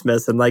on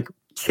Christmas and like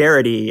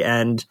charity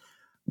and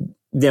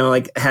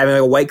like having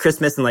like a white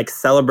Christmas and like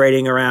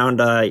celebrating around,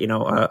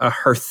 a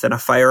hearth and a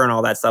fire and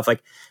all that stuff.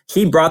 Like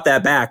he brought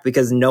that back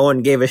because no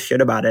one gave a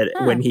shit about it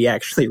when he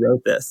actually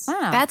wrote this.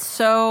 Wow.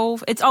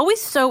 It's always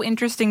so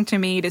interesting to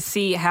me to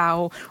see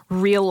how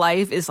real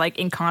life is like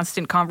in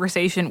constant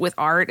conversation with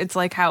art. It's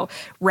like how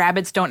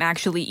rabbits don't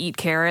actually eat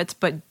carrots,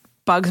 but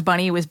Bugs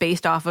Bunny was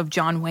based off of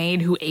John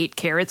Wayne, who ate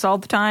carrots all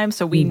the time.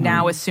 So we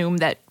now assume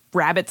that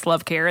rabbits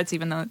love carrots,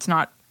 even though it's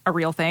not a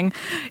real thing.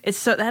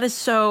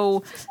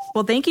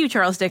 Well, thank you,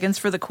 Charles Dickens,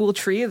 for the cool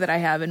tree that I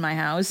have in my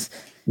house.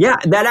 Yeah,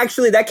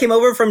 that came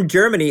over from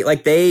Germany.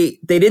 Like they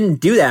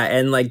didn't do that.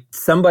 And like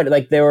somebody,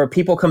 like there were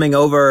people coming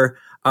over.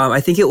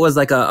 I think it was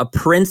like a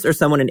prince or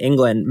someone in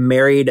England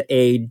married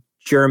a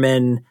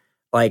German,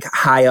 like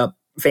high up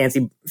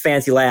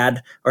fancy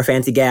lad or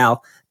fancy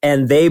gal.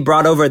 And they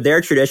brought over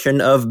their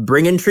tradition of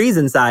bringing trees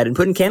inside and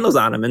putting candles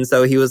on them. And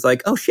so he was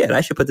like, oh shit,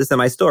 I should put this in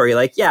my story.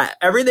 Like, yeah,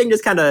 everything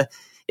just kind of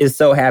is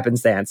so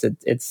happenstance.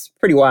 It's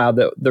pretty wild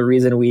that the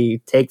reason we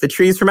take the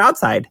trees from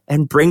outside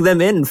and bring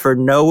them in for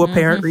no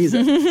apparent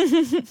reason.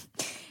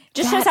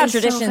 Just shows how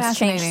traditions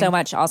change so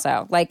much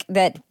also. Like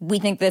that we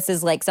think this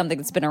is like something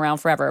that's been around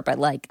forever, but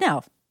like,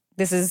 no,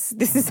 this is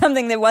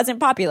something that wasn't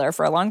popular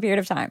for a long period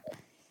of time.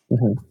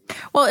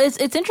 Well,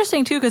 it's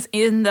interesting too because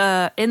in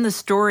the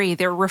story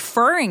they're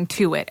referring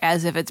to it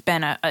as if it's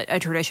been a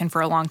tradition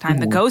for a long time.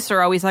 The ghosts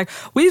are always like,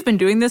 "We've been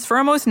doing this for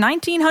almost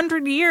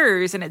 1900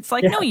 years," and it's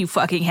like, "No, you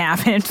fucking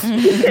haven't.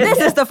 This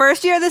is the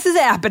first year this is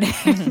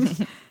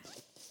happening."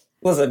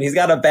 Listen, he's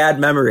got a bad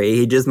memory.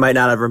 He just might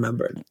not have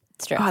remembered.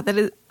 It's true.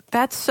 Oh,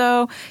 that's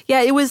so,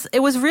 yeah, it was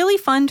really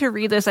fun to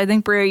read this. I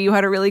think, Bria, you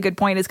had a really good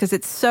point, is because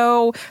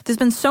there's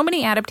been so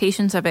many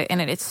adaptations of it,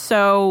 and it's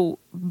so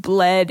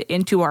bled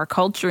into our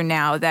culture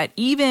now that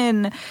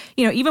even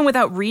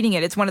without reading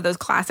it, it's one of those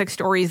classic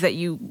stories that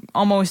you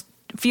almost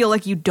feel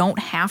like you don't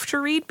have to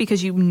read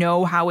because you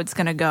know how it's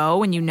going to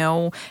go, and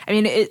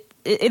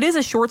it is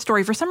a short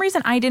story. For some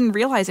reason, I didn't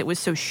realize it was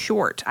so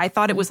short. I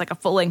thought it was like a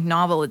full-length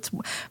novel. It's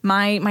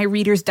my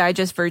Reader's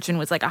Digest version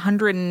was like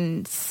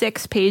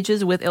 106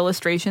 pages with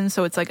illustrations,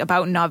 so it's like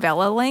about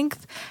novella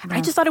length. Yeah.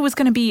 I just thought it was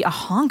going to be a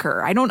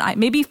honker.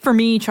 Maybe for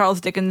me,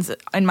 Charles Dickens,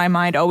 in my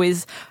mind,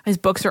 his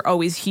books are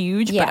always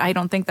huge, but I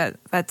don't think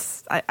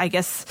that's, I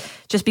guess,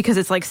 just because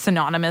it's like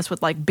synonymous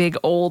with like big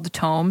old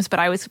tomes. But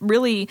I was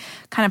really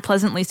kind of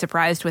pleasantly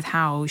surprised with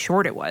how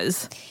short it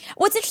was.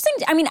 What's interesting,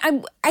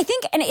 I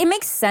think, and it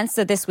makes sense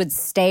that this would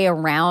stay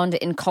around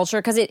in culture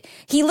because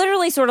he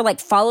literally sort of like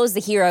follows the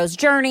hero's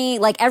journey.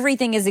 Like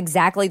everything is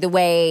exactly the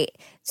way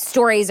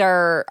stories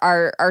are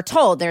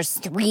told. There's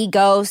 3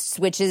 ghosts,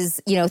 which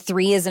is,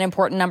 3 is an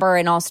important number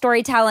in all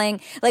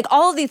storytelling. Like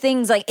all of the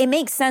things, like it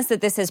makes sense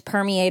that this has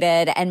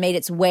permeated and made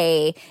its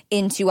way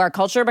into our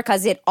culture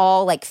because it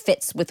all like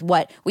fits with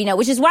what we know,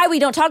 which is why we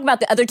don't talk about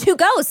the other 2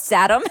 ghosts,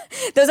 Adam.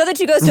 Those other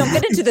 2 ghosts don't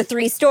fit into the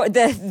 3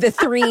 the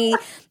 3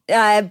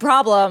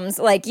 problems,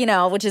 like,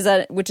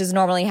 which is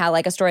normally how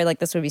like a story like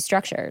this would be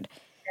structured.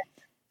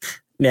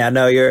 Yeah,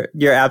 no, you're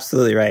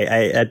absolutely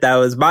right. That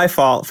was my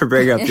fault for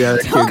bringing up the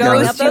other 2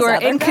 ghosts. You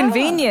are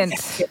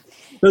inconvenient.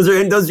 Those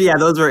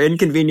were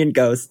inconvenient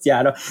ghosts.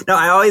 Yeah, no.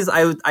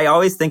 I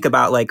always think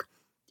about like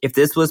if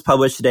this was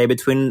published today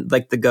between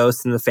like the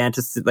ghosts and the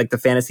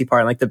fantasy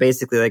part, like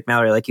basically like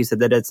Mallory, like you said,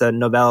 that it's a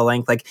novella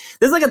length. Like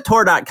this is like a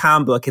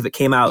Tor.com book if it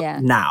came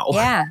out now.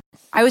 Yeah.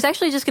 I was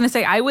actually just going to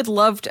say, I would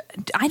love to,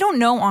 I don't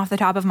know off the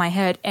top of my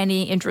head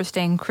any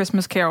interesting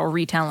Christmas Carol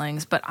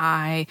retellings, but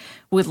I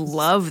would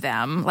love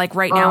them. Like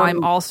right now,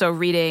 I'm also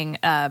reading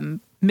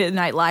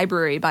Midnight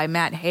Library by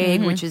Matt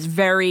Haig, which is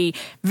very,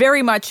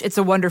 very much It's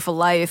a Wonderful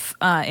Life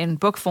in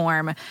book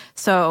form.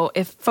 So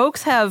if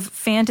folks have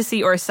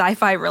fantasy or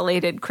sci-fi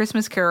related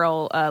Christmas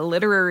Carol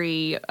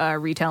literary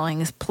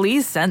retellings,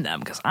 please send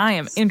them because I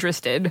am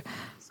interested.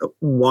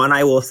 One,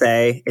 I will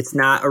say, it's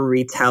not a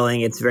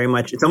retelling. It's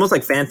almost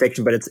like fan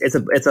fiction, but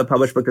it's a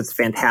published book that's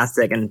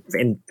fantastic, and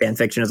fan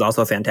fiction is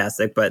also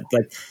fantastic. But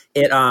like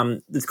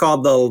it's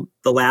called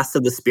The Last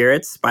of the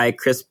Spirits by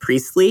Chris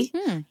Priestley,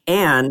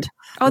 and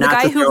the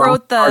guy who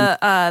wrote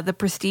the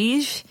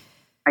Prestige.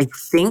 I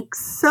think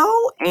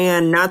so,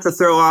 and not to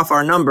throw off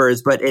our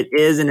numbers, but it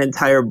is an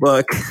entire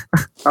book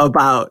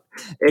about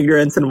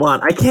ignorance and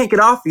want. I can't get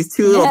off these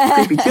 2 little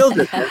creepy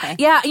children.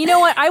 Yeah, you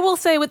know what? I will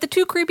say with the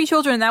 2 creepy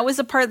children, that was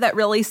the part that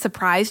really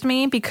surprised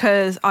me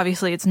because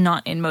obviously it's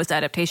not in most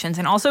adaptations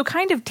and also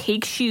kind of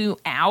takes you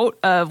out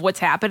of what's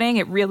happening.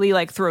 It really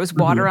like throws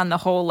water on the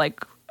whole like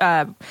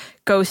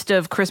Ghost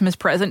of Christmas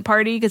Present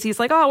Party because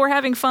he's like, oh, we're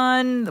having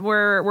fun,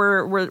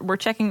 we're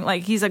checking,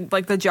 like he's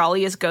like the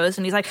jolliest ghost,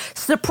 and he's like,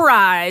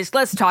 surprise,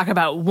 let's talk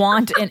about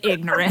want and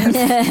ignorance.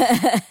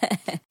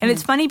 And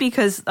it's funny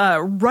because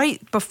right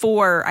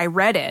before I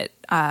read it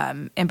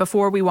and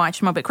before we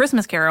watched Muppet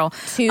Christmas Carol,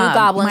 2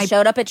 goblins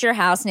showed up at your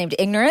house named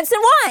Ignorance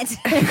and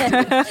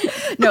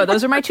Want. No,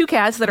 those are my 2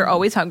 cats that are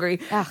always hungry.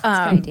 Oh, that's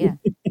a good idea.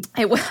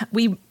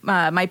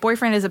 My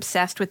boyfriend is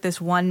obsessed with this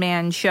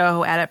one-man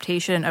show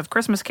adaptation of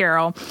Christmas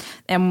Carol,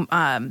 and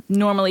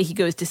normally he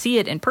goes to see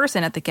it in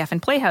person at the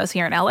Geffen Playhouse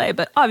here in LA,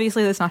 but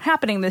obviously that's not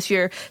happening this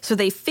year, so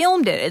they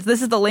filmed it.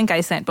 This is the link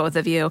I sent both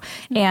of you,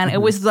 and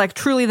it was like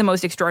truly the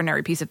most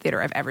extraordinary piece of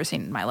theater I've ever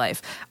seen in my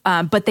life.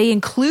 But they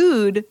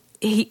include...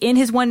 in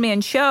his one-man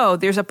show,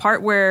 there's a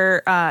part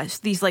where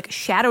these like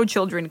shadow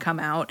children come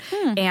out,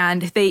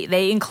 and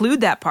they include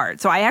that part.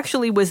 So I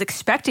actually was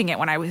expecting it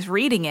when I was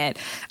reading it,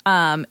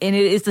 and it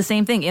is the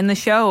same thing in the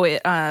show.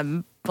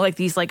 Like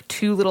these like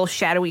 2 little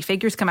shadowy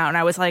figures come out, and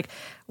I was like,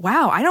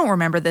 wow, I don't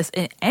remember this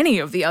in any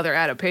of the other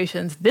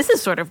adaptations. This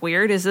is sort of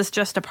weird. Is this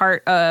just a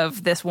part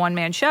of this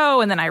one-man show?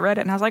 And then I read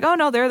it, and I was like, oh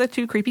no, they're the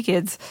 2 creepy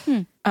kids.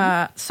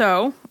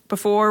 So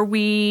before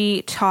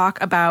we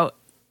talk about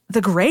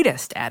the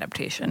greatest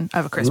adaptation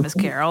of A Christmas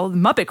Carol,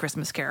 Muppet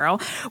Christmas Carol,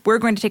 we're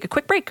going to take a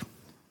quick break.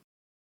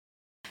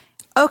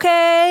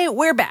 Okay,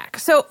 we're back.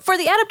 So for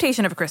the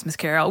adaptation of A Christmas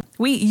Carol,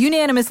 we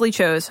unanimously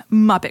chose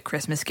Muppet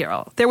Christmas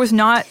Carol. There was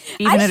not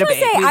even a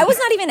debate. I was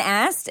not even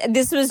asked.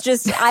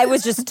 I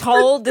was just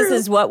told this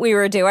is what we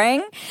were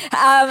doing.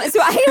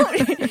 So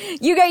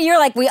you're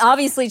like, we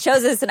obviously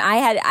chose this, and I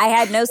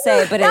had no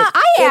say, but I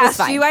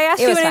asked you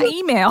in an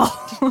email.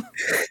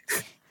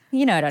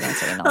 You know I don't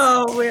answer emails.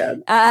 Oh,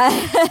 man.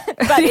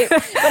 But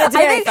it's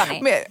very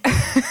funny.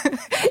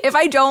 If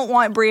I don't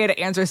want Bria to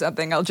answer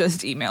something, I'll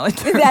just email it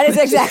to her. That is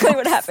exactly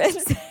what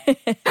happens.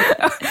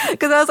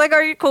 Because I was like,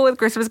 are you cool with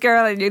Christmas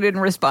Carol? And you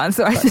didn't respond,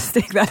 so I just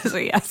take that as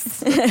a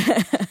yes.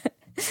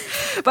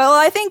 But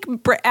I think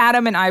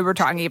Adam and I were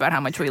talking about how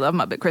much we love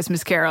Muppet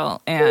Christmas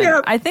Carol,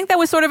 and I think that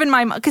was sort of in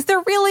my mind because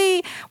they're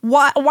really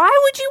why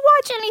would you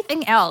watch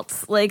anything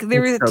else? Like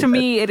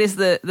me, it is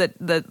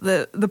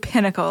the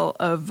pinnacle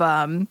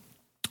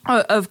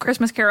of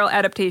Christmas Carol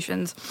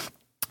adaptations.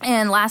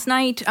 And last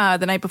night,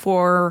 the night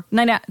before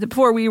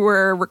we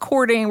were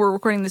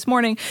recording this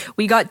morning,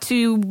 we got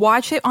to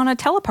watch it on a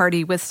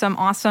teleparty with some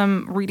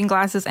awesome Reading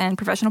Glasses and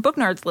Professional Book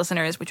Nerds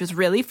listeners, which was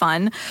really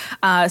fun.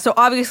 So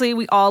obviously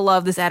we all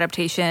love this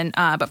adaptation.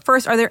 But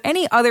first, are there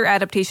any other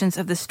adaptations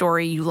of the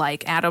story you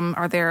like? Adam,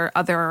 are there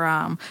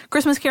other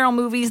Christmas Carol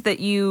movies that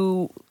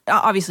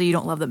obviously you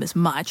don't love them as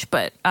much,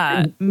 but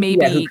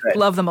maybe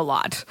love them a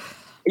lot?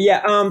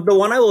 Yeah, the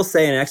one I will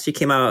say, and it actually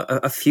came out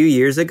a few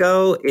years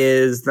ago,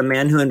 is The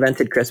Man Who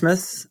Invented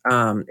Christmas.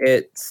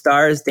 It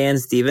stars Dan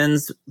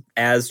Stevens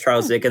as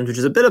Charles Dickens, which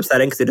is a bit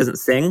upsetting because he doesn't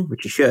sing,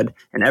 which he should,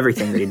 in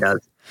everything that he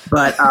does.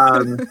 But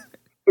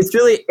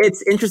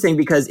it's interesting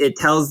because it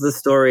tells the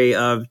story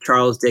of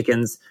Charles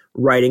Dickens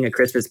writing A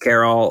Christmas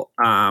Carol.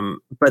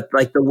 But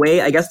like the way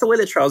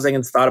that Charles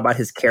Dickens thought about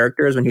his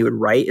characters when he would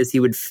write is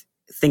he would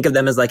think of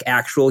them as like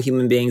actual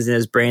human beings in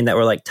his brain that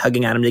were like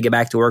tugging at him to get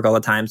back to work all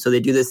the time. So they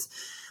do this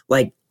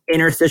like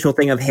interstitial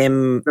thing of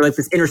him, or like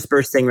this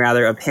interspersed thing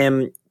rather, of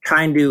him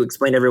trying to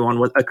explain to everyone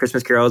what A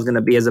Christmas Carol is going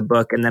to be as a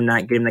book and them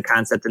not getting the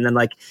concept. And then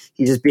like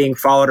he's just being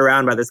followed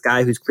around by this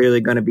guy who's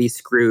clearly going to be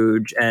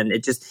Scrooge. And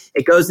it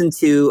goes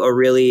into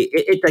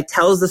it like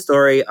tells the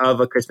story of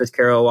A Christmas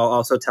Carol while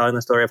also telling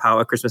the story of how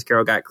A Christmas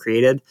Carol got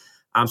created.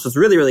 So it's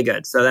really, really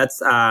good. So that's,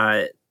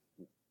 The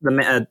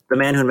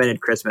Man Who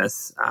Invented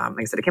Christmas. Like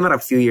I said, it came out a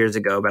few years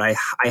ago, but I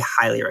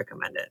highly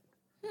recommend it.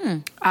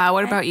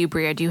 What about you,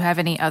 Bria? Do you have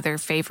any other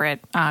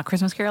favorite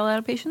Christmas Carol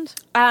adaptations?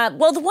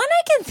 Well, the one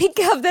I can think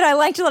of that I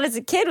liked a lot as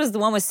a kid was the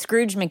one with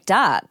Scrooge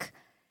McDuck.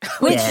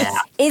 Which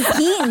is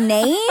he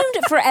named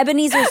for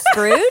Ebenezer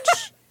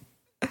Scrooge?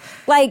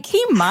 Like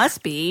he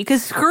must be,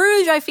 because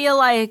Scrooge, I feel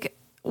like,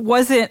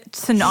 wasn't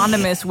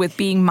synonymous with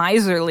being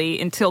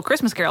miserly until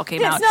Christmas Carol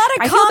came out. It's not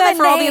a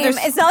common name.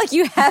 It's not like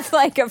you have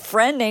like a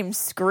friend named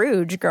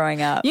Scrooge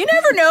growing up. You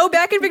never know.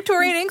 Back in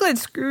Victorian England,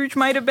 Scrooge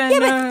might have been.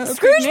 Yeah, but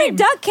Scrooge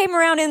McDuck came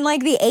around in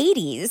like the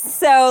 80s.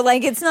 So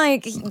like it's not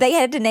like they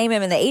had to name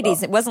him in the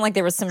 80s. It wasn't like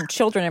there was some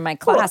children in my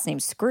class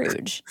named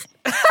Scrooge.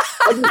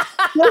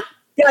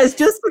 Guys,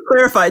 just to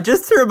clarify,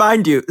 just to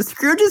remind you,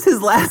 Scrooge is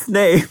his last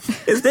name.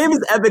 His name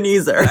is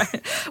Ebenezer.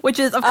 Which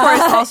is, of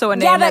course, also a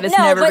name that has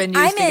never been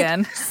used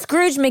again.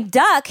 Scrooge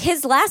McDuck,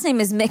 his last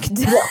name is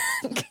McDuck.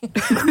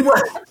 His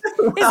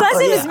last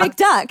name is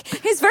McDuck.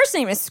 His first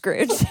name is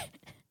Scrooge.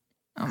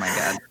 Oh, my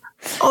God.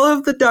 All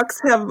of the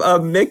ducks have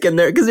Mick in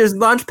there, because there's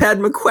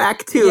Launchpad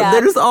McQuack, too. Yeah.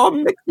 They're just all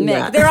Mick.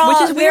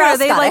 Which is weird. Are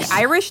they like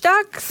Irish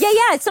ducks?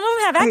 Yeah. Some of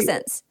them have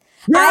accents.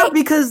 Yeah,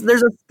 because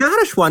there's a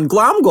Scottish one,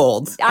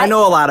 Glomgold. I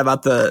know a lot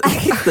about the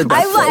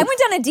I went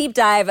down a deep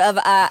dive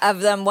of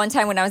them one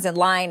time when I was in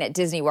line at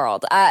Disney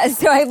World.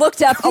 So I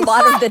looked up a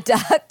lot of the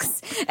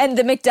ducks and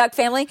the McDuck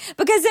family,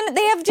 because then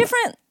they have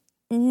different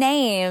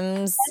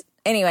names.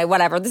 Anyway,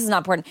 whatever. This is not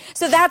important.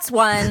 So that's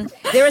one.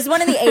 There was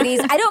one in the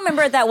 80s. I don't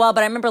remember it that well,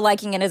 but I remember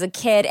liking it as a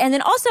kid. And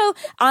then also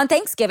on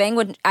Thanksgiving,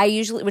 which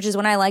is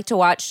when I like to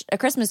watch a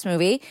Christmas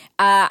movie,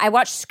 we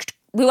watched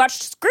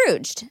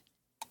Scrooged.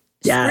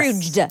 Yes.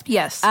 Scrooged.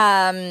 Yes.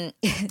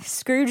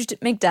 Scrooged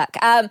McDuck.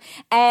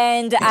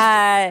 And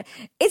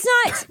it's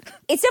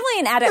definitely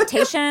an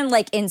adaptation,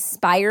 like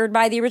inspired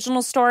by the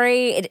original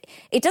story.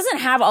 It doesn't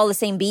have all the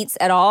same beats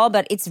at all,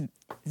 but it's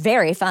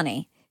very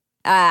funny.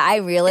 I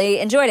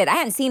really enjoyed it. I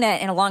hadn't seen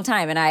it in a long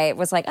time, and I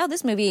was like, oh,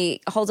 this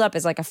movie holds up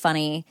as like a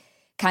funny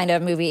kind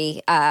of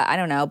movie. I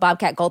don't know.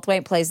 Bobcat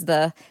Goldthwait plays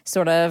the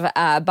sort of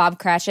Bob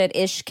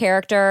Cratchit-ish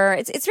character.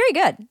 It's very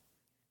good.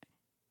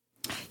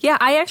 Yeah,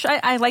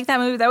 I like that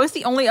movie. That was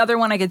the only other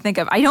one I could think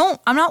of.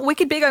 I'm not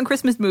wicked big on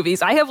Christmas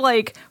movies. I have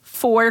like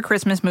 4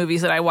 Christmas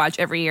movies that I watch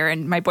every year,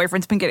 and my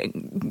boyfriend's been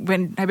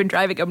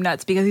driving him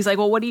nuts because he's like,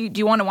 well, do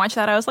you want to watch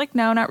that? I was like,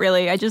 no, not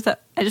really. I just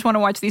want to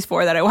watch these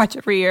 4 that I watch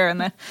every year,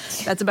 and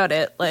that's about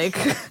it. Like,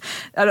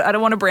 I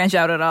don't want to branch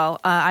out at all.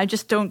 I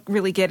just don't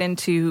really get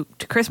into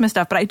Christmas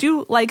stuff, but I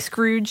do like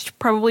Scrooge,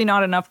 probably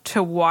not enough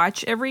to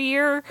watch every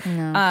year.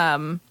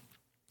 No.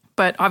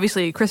 But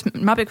obviously,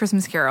 Muppet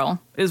Christmas Carol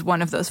is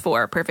one of those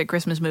 4 perfect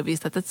Christmas movies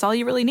that's all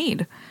you really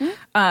need.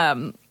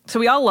 Mm-hmm. So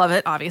we all love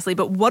it, obviously.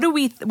 But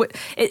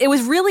it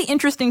was really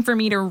interesting for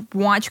me to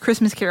watch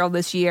Christmas Carol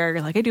this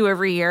year, like I do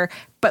every year,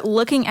 but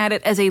looking at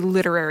it as a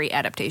literary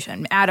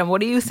adaptation. Adam,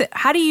 what do you think?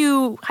 How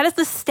does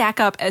this stack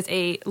up as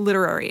a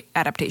literary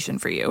adaptation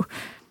for you?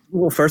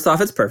 Well, first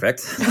off, it's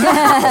perfect.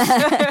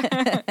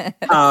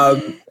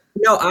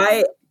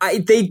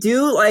 They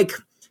do like.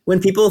 When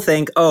people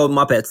think, oh,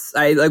 Muppets,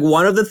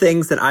 one of the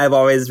things that I've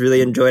always really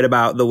enjoyed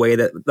about the way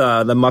that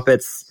the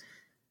Muppets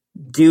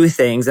do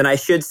things. And I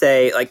should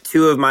say, like,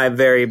 two of my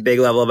very big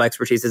level of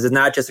expertise is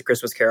not just A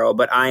Christmas Carol,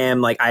 but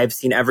I've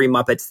seen every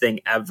Muppets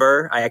thing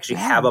ever. I actually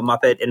have a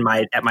Muppet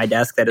at my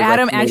desk that is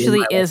Adam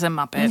actually is a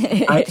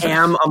Muppet. I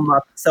am a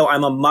Muppet. So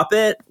I'm a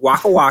Muppet,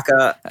 Waka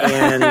Waka.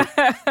 And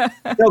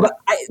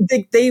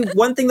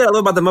one thing that I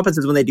love about the Muppets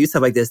is when they do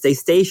stuff like this, they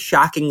stay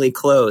shockingly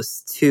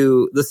close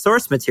to the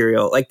source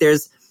material. Like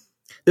there's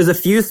a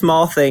few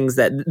small things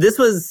that this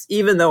was,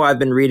 even though I've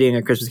been reading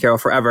A Christmas Carol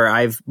forever,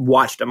 I've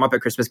watched A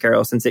Muppet Christmas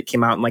Carol since it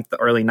came out in like the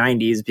early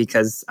 90s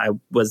because I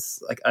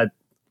was like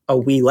a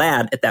wee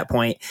lad at that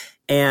point.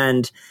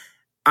 And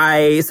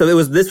this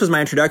was my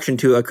introduction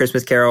to A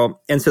Christmas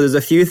Carol. And so there's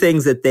a few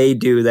things that they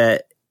do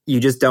that you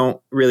just don't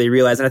really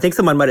realize. And I think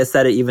someone might have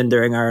said it even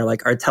during our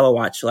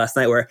telewatch last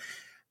night, where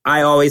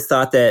I always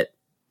thought that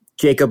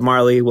Jacob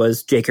Marley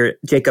was Jacob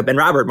and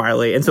Robert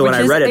Marley. And so when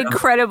I read it,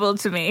 incredible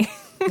to me.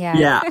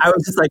 Yeah. I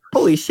was just like,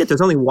 holy shit,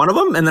 there's only one of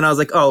them? And then I was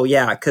like, oh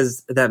yeah,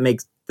 because that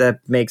makes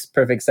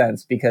perfect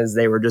sense because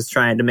they were just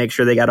trying to make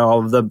sure they got all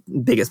of the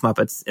biggest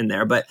Muppets in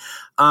there. But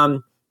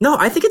no,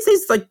 I think it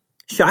stays like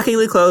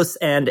shockingly close,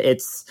 and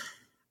it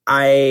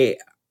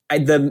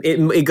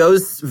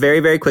goes very,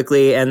 very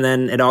quickly, and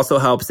then it also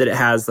helps that it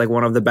has like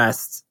one of the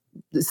best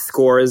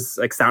scores,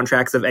 like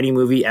soundtracks of any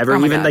movie ever.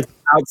 Even like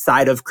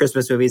outside of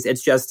Christmas movies,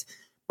 it's just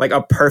like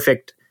a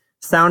perfect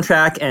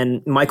soundtrack,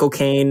 and Michael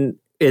Caine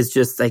is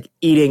just like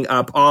eating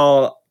up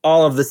all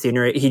of the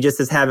scenery. He just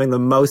is having the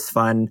most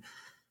fun.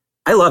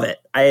 I love it.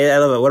 I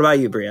love it. What about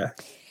you, Bria?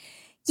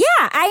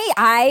 Yeah,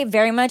 I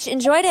very much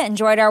enjoyed it.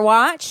 Enjoyed our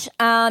watch.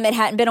 It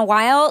hadn't been a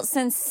while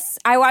since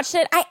I watched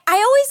it. I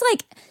always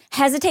like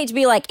hesitate to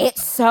be like,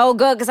 it's so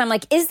good, because I'm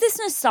like, is this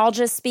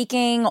nostalgia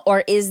speaking,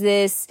 or is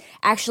this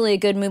actually a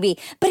good movie?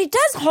 But it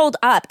does hold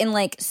up in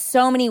like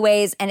so many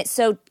ways, and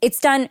it's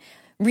done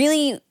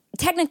really,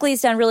 technically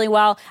it's done really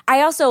well.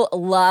 I also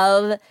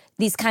love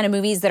these kind of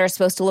movies that are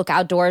supposed to look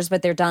outdoors,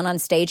 but they're done on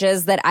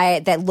stages that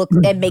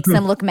makes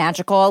them look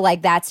magical.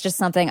 Like that's just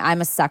something I'm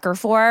a sucker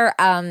for.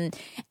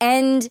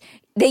 And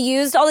they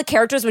used all the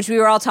characters, which we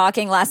were all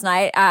talking last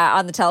night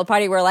on the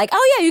teleparty. We're like,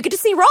 oh yeah, you get to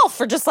see Rolf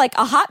for just like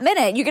a hot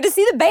minute. You get to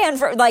see the band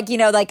for like,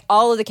 like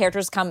all of the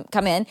characters come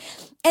in. And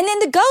then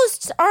the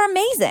ghosts are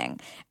amazing.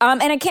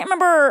 And I can't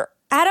remember,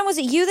 Adam, was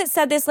it you that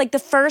said this? Like the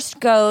first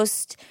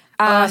ghost...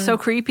 so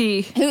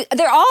creepy.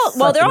 They're all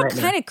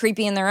kind of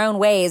creepy in their own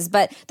ways.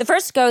 But the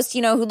first ghost,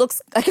 who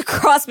looks like a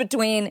cross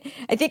between,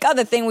 I think on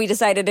the thing we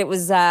decided it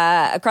was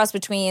a cross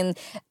between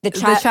the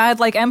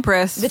childlike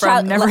empress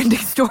from Neverending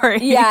Story.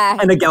 Yeah.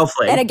 And a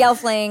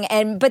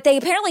Gelfling. But they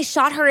apparently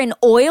shot her in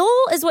oil,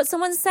 is what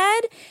someone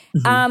said,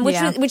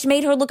 which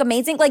made her look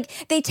amazing. Like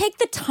they take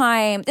the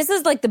time. This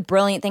is like the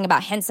brilliant thing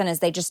about Henson is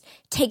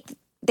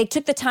they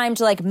took the time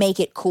to like make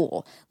it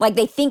cool. Like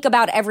they think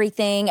about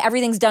everything.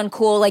 Everything's done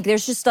cool. Like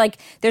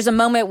there's a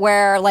moment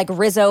where like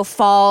Rizzo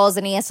falls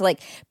and he has to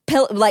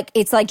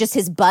it's like just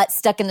his butt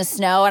stuck in the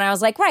snow. And I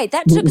was like, right,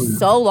 that took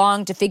so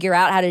long to figure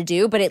out how to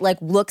do, but it like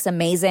looks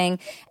amazing.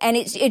 And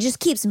it just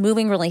keeps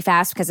moving really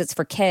fast because it's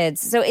for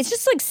kids. So it's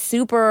just like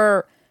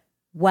super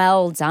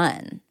well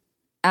done.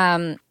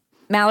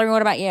 Mallory,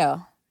 what about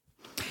you?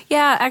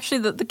 Yeah,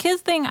 actually, the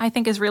kids thing I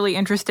think is really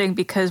interesting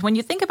because when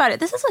you think about it,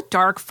 this is a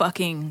dark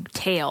fucking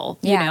tale,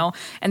 you know?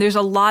 And there's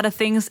a lot of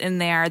things in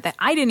there that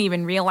I didn't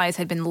even realize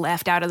had been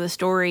left out of the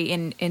story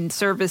in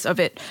service of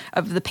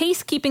the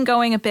pace keeping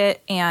going a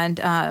bit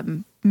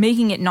and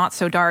making it not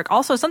so dark.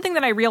 Also, something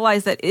that I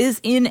realized that is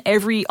in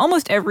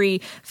almost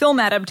every film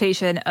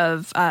adaptation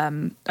of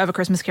A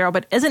Christmas Carol,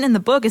 but isn't in the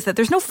book, is that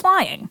there's no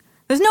flying.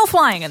 There's no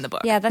flying in the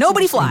book. Yeah, that's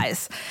nobody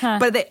flies. Huh.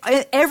 But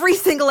every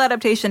single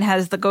adaptation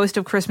has the Ghost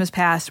of Christmas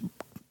Past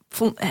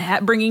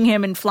bringing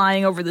him and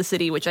flying over the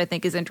city, which I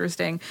think is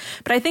interesting.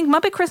 But I think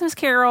Muppet Christmas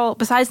Carol,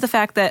 besides the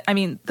fact that, I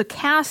mean, the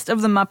cast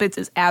of the Muppets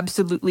is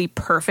absolutely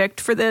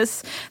perfect for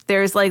this.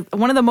 There's like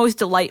one of the most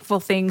delightful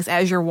things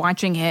as you're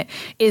watching it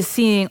is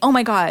seeing, oh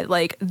my God,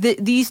 like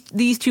these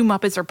two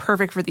Muppets are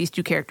perfect for these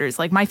two characters.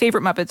 Like my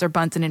favorite Muppets are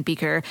Bunsen and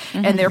Beaker,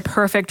 and they're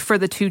perfect for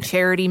the two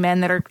charity men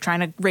that are trying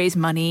to raise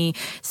money.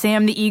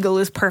 Sam the Eagle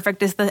is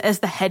perfect as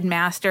the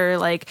headmaster.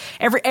 Like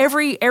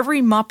every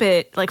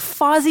Muppet, like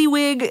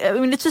Fozziewig, I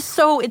mean, it's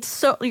so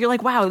you're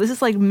like, wow, this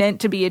is like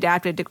meant to be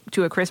adapted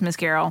to A Christmas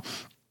Carol.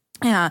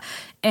 Yeah.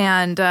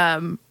 And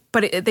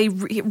but they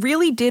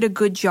really did a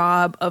good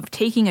job of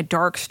taking a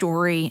dark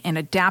story and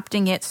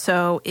adapting it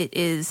so it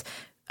is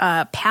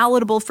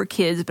palatable for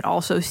kids, but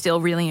also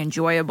still really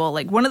enjoyable.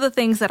 Like one of the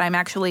things that I'm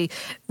actually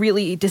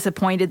really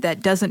disappointed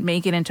that doesn't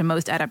make it into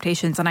most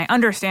adaptations, and I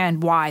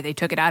understand why they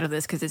took it out of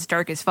this because it's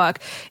dark as fuck,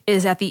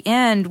 is at the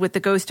end with the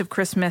Ghost of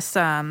Christmas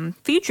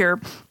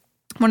feature.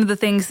 One of the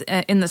things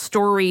in the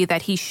story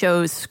that he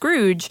shows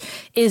Scrooge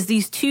is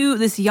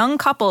this young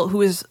couple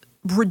who is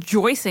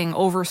rejoicing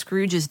over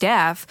Scrooge's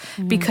death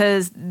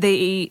because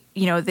they,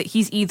 that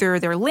he's either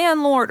their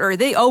landlord or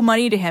they owe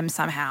money to him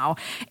somehow.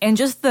 And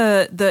just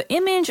the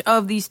image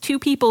of these two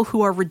people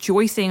who are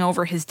rejoicing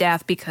over his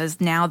death because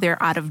now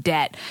they're out of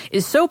debt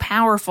is so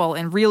powerful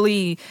and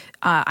really,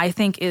 I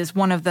think is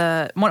one of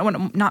the,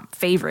 not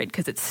favorite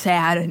because it's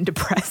sad and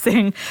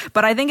depressing,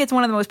 but I think it's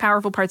one of the most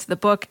powerful parts of the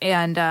book.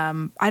 And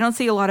I don't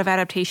see a lot of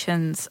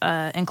adaptations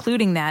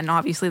including that. And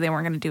obviously they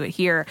weren't going to do it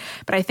here.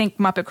 But I think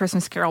Muppet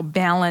Christmas Carol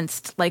balanced,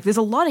 like there's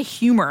a lot of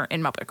humor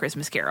in Muppet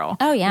Christmas Carol.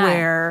 Oh,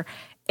 yeah.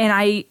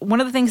 One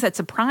of the things that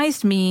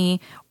surprised me,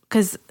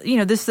 because,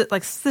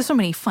 there's so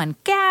many fun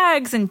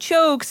gags and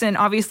jokes, and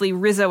obviously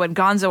Rizzo and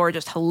Gonzo are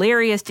just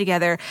hilarious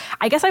together.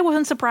 I guess I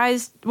wasn't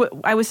surprised.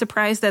 I was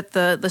surprised that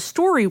the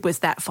story was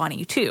that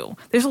funny, too.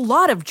 There's a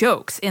lot of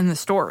jokes in the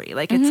story.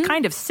 Like, it's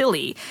kind of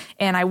silly,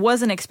 and I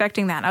wasn't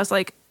expecting that. I was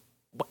like,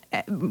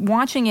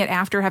 watching it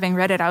after having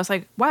read it, I was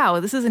like, wow,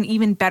 this is an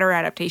even better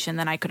adaptation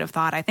than I could have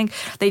thought. I think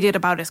they did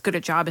about as good a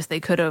job as they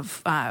could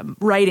have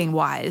writing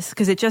wise,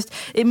 because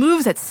it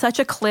moves at such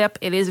a clip.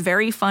 It is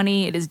very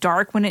funny. It is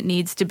dark when it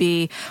needs to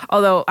be.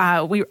 Although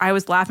I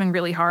was laughing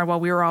really hard while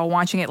we were all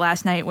watching it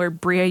last night, where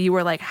Bria, you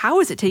were like, how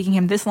is it taking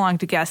him this long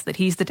to guess that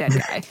he's the dead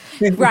guy?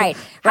 Right.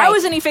 How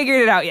hasn't he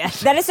figured it out yet?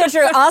 That is so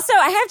true. Also,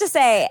 I have to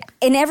say,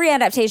 in every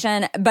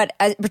adaptation, but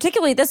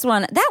particularly this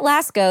one, that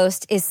last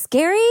ghost is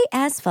scary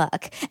as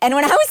fuck. And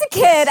when I was a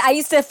kid, I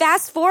used to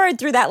fast forward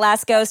through that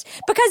last ghost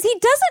because he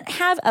doesn't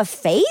have a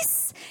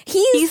face.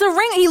 He's a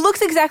ring. He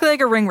looks exactly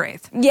like a ring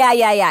wraith. Yeah.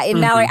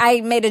 And Mallory,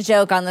 I made a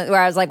joke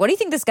where I was like, what do you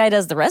think this guy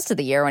does the rest of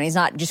the year when he's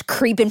not just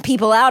creeping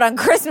people out on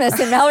Christmas?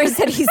 And Mallory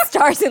said he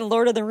stars in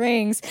Lord of the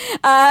Rings.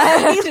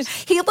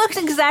 He looks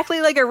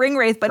exactly like a ring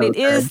wraith, but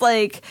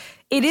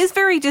it is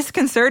very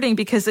disconcerting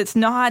because it's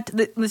not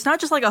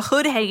just like a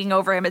hood hanging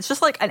over him. It's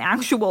just like an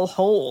actual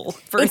hole.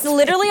 It's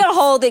literally a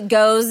hole that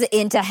goes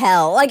into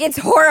hell. Like, it's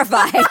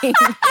horrifying.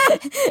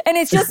 And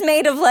it's just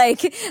made of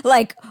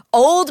like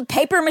old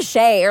paper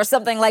mache or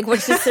something, like,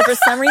 which is for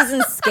some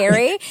reason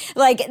scary.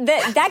 Like,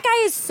 that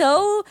guy is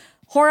so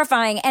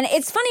horrifying. And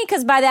it's funny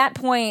because by that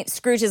point,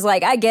 Scrooge is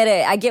like, I get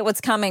it. I get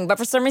what's coming. But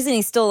for some reason,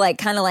 he's still like,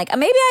 kind of like,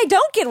 maybe I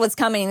don't get what's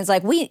coming. And it's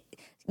like,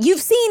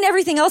 you've seen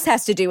everything else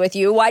has to do with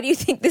you. Why do you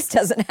think this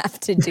doesn't have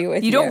to do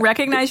with you? You don't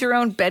recognize your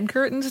own bed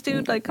curtains,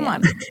 dude? Like, come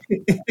on.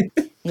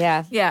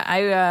 Yeah.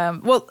 Yeah.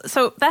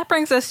 So that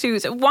brings us to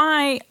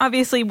why,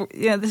 obviously,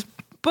 this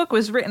book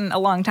was written a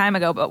long time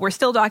ago, but we're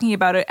still talking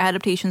about it.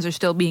 Adaptations are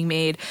still being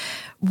made.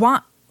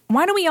 Why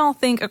do we all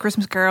think A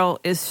Christmas Carol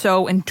is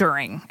so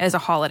enduring as a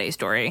holiday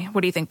story?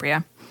 What do you think,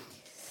 Bria?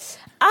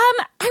 I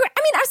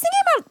was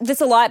thinking about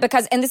this a lot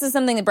because, and this is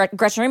something that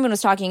Gretchen Rubin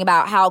was talking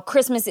about, how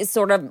Christmas is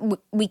sort of,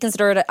 we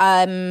consider it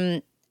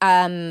a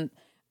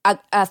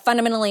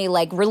fundamentally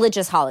like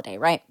religious holiday,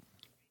 right?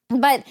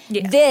 But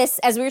this,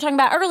 as we were talking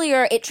about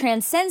earlier, it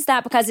transcends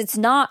that because it's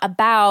not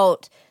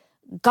about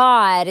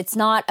God. It's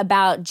not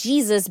about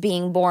Jesus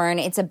being born.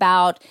 It's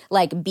about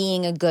like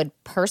being a good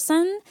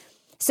person.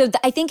 So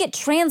I think it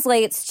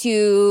translates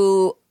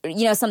to,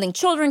 something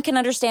children can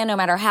understand no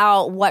matter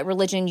what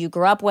religion you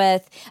grew up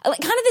with. Kind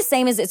of the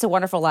same as It's a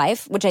Wonderful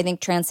Life, which I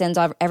think transcends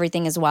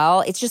everything as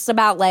well. It's just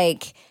about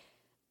like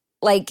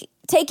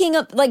taking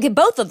up, like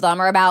both of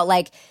them are about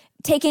like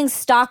taking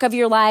stock of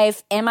your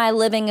life. Am I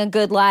living a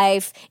good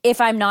life?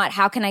 If I'm not,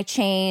 how can I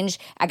change?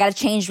 I got to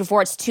change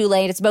before it's too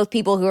late. It's both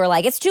people who are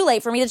like, it's too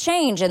late for me to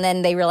change. And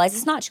then they realize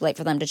it's not too late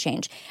for them to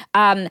change. So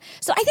I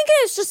think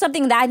it's just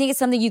something that I think it's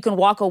something you can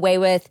walk away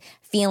with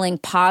feeling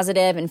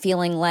positive and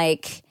feeling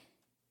like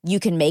you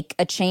can make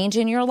a change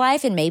in your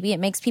life. And maybe it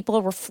makes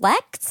people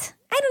reflect.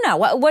 I don't know.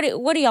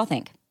 What do y'all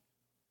think?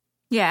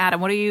 Yeah,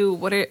 Adam,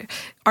 what are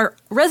our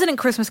resident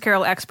Christmas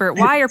Carol expert?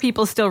 Why are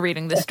people still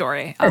reading this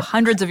story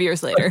hundreds of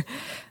years later?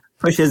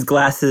 Push his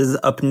glasses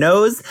up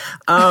nose.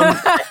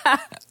 I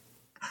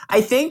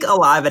think a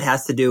lot of it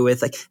has to do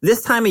with like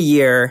this time of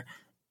year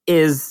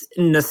is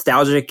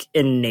nostalgic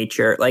in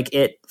nature. Like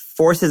it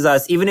forces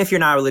us, even if you're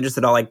not religious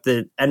at all, like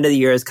the end of the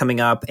year is coming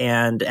up,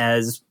 and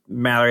as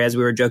Mallory, as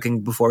we were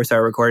joking before we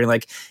started recording,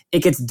 like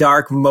it gets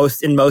dark in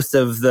most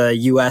of the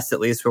US,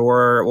 at least where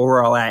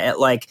we're all at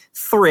like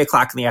 3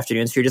 o'clock in the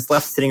afternoon. So you're just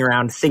left sitting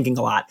around thinking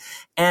a lot.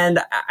 And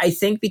I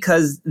think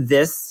because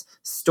this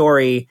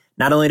story,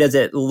 not only does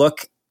it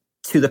look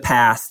to the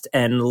past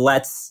and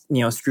lets,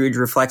 Scrooge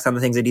reflects on the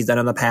things that he's done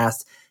in the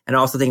past and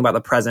also think about the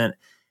present,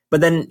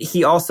 but then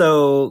he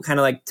also kind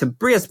of like, to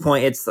Bria's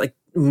point, it's like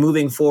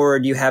moving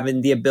forward, you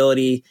having the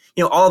ability,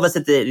 all of us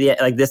at the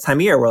like this time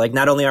of year, we're like,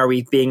 not only are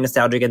we being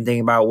nostalgic and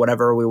thinking about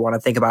whatever we want to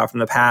think about from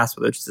the past,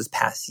 whether it's this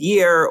past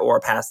year or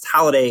past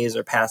holidays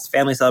or past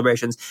family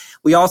celebrations,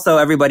 we also,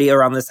 everybody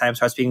around this time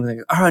starts being like,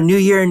 oh, new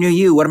year, new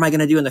you, what am I going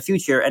to do in the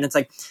future? And it's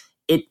like,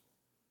 it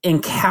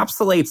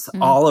encapsulates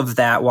all of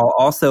that while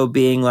also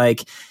being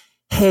like,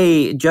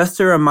 hey, just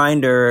a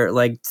reminder,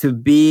 like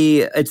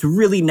it's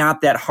really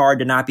not that hard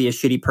to not be a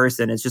shitty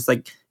person. It's just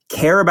like,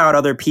 care about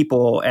other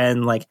people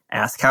and like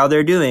ask how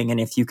they're doing. And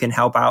if you can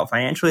help out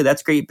financially,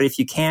 that's great. But if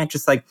you can't,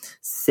 just like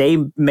say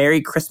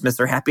Merry Christmas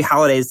or Happy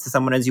Holidays to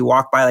someone as you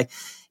walk by. Like,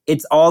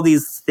 it's all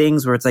these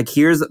things where it's like,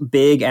 here's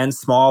big and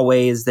small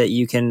ways that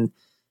you can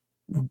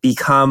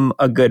become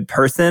a good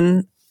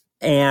person.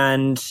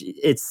 And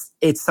it's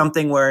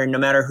something where no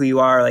matter who you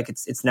are, like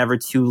it's never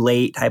too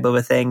late type of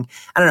a thing.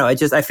 I don't know.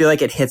 I feel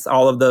like it hits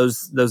all of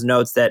those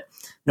notes that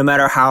no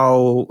matter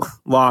how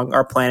long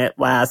our planet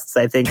lasts,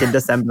 I think in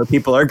December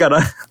people are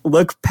gonna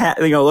look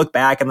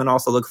back and then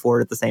also look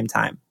forward at the same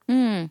time.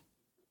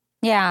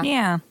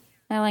 Yeah.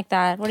 I like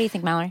that. What do you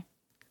think, Mallory?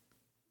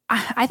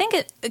 I think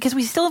because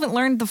we still haven't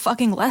learned the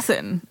fucking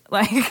lesson.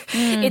 Like,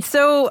 it's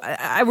so.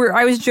 I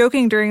was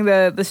joking during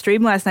the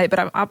stream last night, but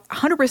I'm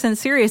 100%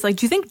 serious. Like,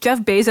 do you think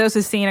Jeff Bezos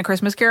is seeing A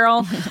Christmas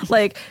Carol?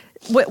 Like,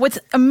 what's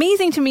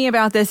amazing to me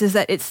about this is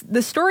that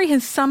the story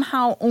has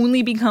somehow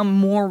only become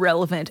more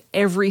relevant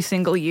every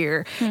single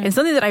year. And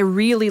something that I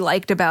really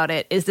liked about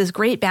it is this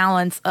great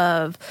balance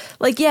of,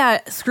 like,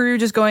 yeah,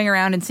 Scrooge is going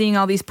around and seeing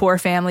all these poor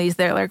families.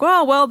 They're like,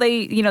 well,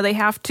 they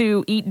have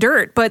to eat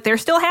dirt, but they're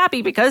still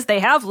happy because they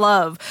have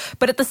love.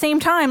 But at the same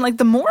time, like,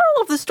 the moral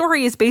of the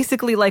story is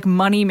basically like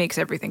money makes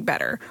everything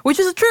better, which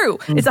is true.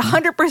 It's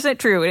 100%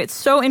 true. And it's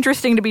so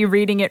interesting to be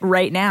reading it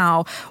right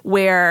now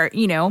where,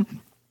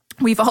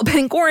 we've all been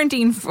in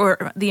quarantine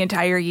for the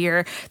entire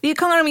year. The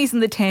economy's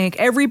in the tank.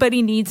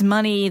 Everybody needs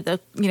money. The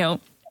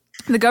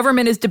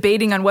government is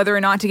debating on whether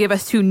or not to give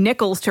us 2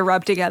 nickels to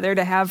rub together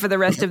to have for the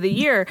rest of the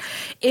year.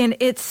 And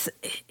it's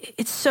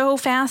so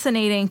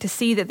fascinating to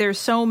see that there's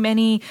so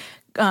many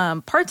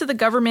parts of the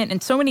government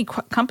and so many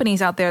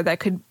companies out there that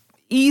could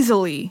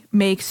easily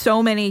make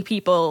so many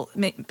people's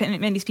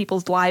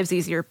lives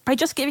easier by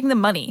just giving them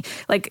money.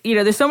 Like,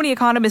 there's so many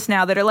economists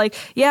now that are like,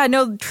 yeah,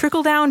 no,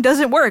 trickle down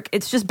doesn't work.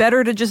 It's just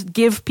better to just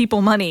give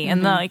people money.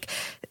 And like,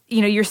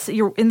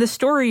 you're in the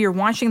story, you're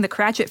watching the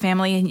Cratchit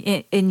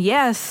family and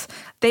yes,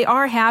 they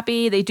are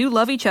happy. They do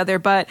love each other,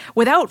 but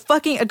without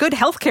fucking a good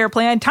healthcare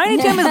plan,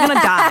 Tiny Tim is going to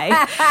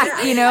die,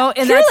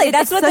 and truly,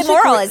 that's what the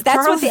moral is.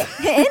 That's what the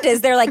end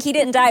is. They're like, he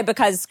didn't die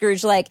because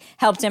Scrooge like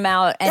helped him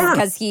out and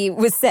because he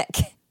was sick.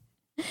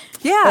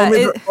 Yeah,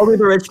 only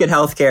the rich get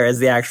healthcare is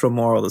the actual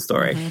moral of the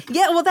story.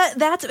 Yeah, well,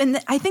 that's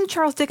and I think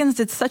Charles Dickens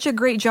did such a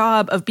great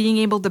job of being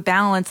able to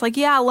balance, like,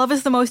 yeah, love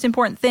is the most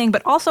important thing,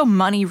 but also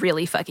money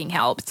really fucking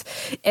helped,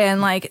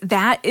 and like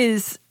that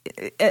is.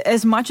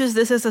 As much as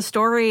this is a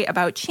story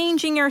about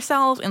changing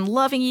yourself and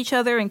loving each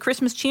other and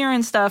Christmas cheer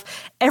and stuff,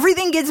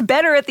 everything gets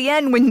better at the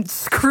end when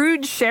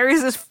Scrooge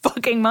shares his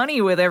fucking money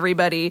with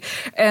everybody.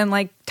 And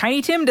like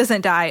Tiny Tim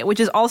doesn't die,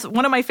 which is also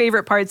one of my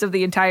favorite parts of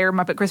the entire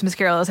Muppet Christmas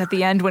Carol is at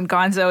the end when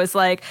Gonzo is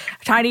like,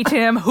 Tiny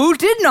Tim, who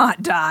did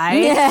not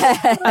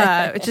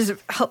die, which is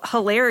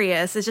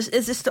hilarious.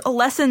 It's just a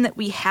lesson that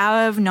we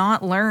have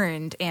not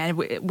learned. And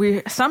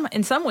we're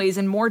in some ways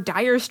in more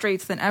dire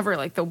straits than ever.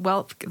 Like the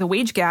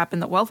wage gap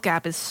and the wealth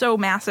gap is so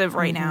massive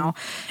right now.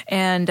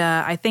 And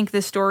I think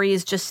this story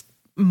is just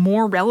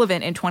more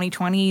relevant in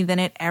 2020 than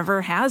it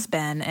ever has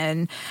been.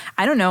 And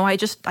I don't know, I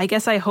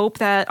guess I hope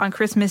that on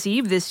Christmas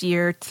Eve this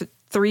year,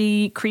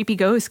 3 creepy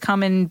ghosts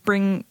come and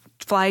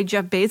fly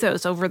Jeff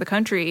Bezos over the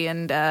country,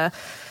 and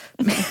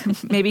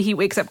maybe he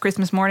wakes up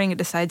Christmas morning and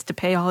decides to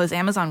pay all his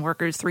Amazon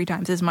workers 3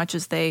 times as much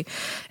as they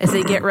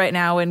get right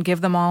now and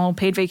give them all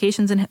paid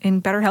vacations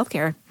and better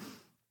healthcare.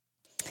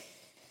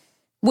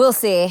 We'll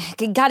see.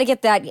 Got to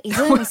get that. As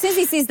soon as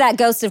he sees that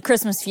Ghost of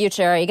Christmas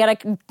Future, you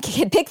got to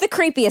pick the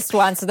creepiest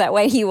one so that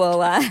way he will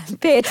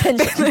pay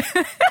attention.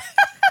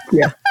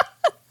 Yeah.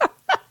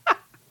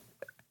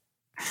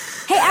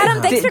 Hey,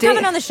 Adam, thanks for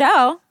coming on the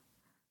show.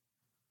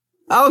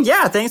 Oh,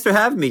 yeah. Thanks for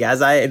having me,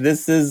 guys.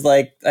 This is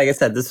like I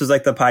said, this was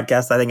like the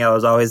podcast I think I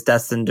was always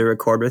destined to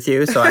record with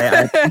you. So I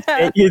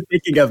appreciate you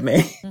thinking of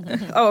me.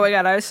 Oh, my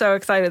God. I was so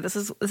excited. This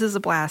is a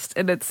blast.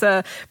 And it's,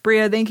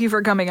 Bria, thank you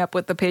for coming up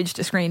with the Page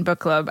to Screen book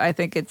club. I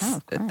think it's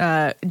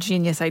a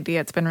genius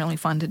idea. It's been really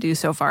fun to do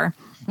so far.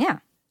 Yeah.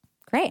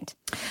 Great.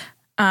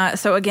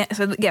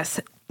 Yes.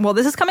 Well,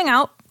 this is coming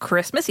out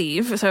Christmas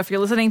Eve. So if you're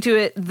listening to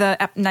it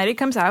the night it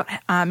comes out,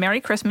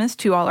 Merry Christmas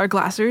to all our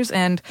glassers.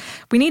 And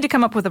we need to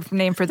come up with a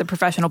name for the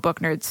professional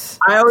book nerds.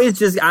 I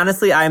always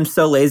honestly, I am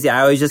so lazy.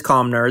 I always just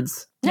call them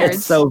nerds.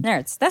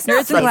 Nerds. That's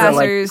nerds and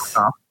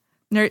glassers.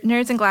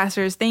 Nerds and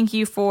Glassers, thank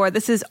you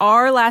this is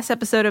our last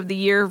episode of the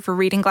year for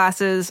Reading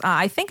Glasses.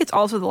 I think it's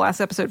also the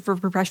last episode for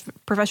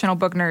Professional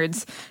Book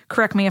Nerds.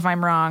 Correct me if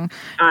I'm wrong.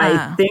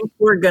 I think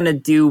we're going to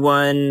do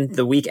one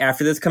the week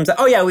after this comes out.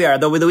 Oh, yeah, we are.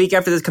 The week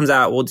after this comes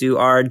out, we'll do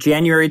our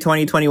January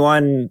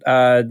 2021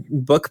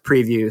 book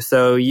preview.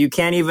 So you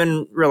can't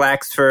even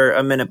relax for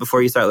a minute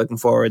before you start looking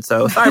forward.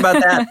 So sorry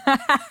about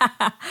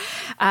that.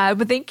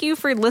 But thank you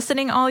for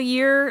listening all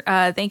year.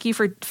 Thank you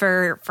for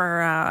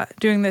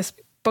doing this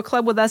book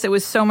club with us. It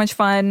was so much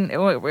fun. It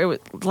was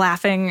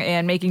laughing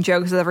and making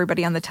jokes with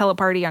everybody on the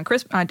teleparty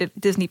on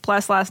Disney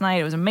Plus last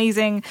night. It was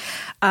amazing.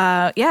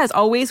 As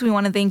always, we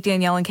want to thank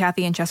Danielle and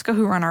Kathy and Jessica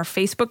who run our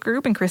Facebook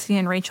group, and Christy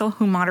and Rachel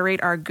who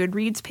moderate our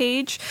Goodreads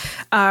page.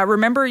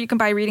 Remember, you can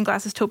buy reading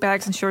glasses, tote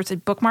bags, and shirts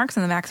at Bookmarks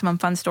in the Maximum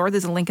Fun store.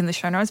 There's a link in the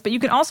show notes. But you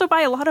can also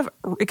buy a lot of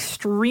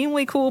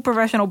extremely cool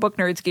professional book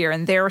nerds gear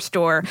in their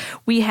store.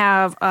 We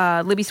have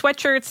Libby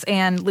sweatshirts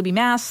and Libby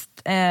masks,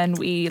 and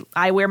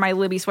I wear my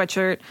Libby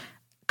sweatshirt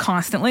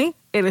constantly.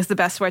 It is the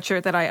best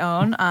sweatshirt that I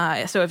own.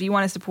 So if you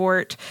want to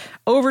support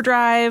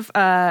Overdrive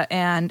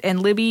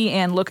and Libby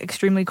and look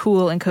extremely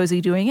cool and cozy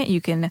doing it,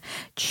 you can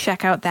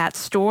check out that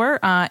store.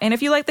 And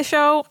if you like the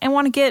show and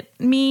want to get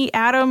me,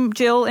 Adam,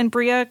 Jill, and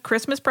Bria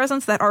Christmas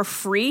presents that are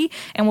free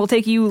and will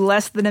take you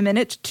less than a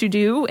minute to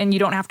do, and you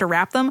don't have to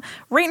wrap them,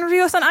 rate and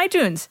review us on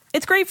iTunes.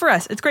 It's great for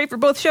us. It's great for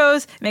both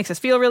shows. It makes us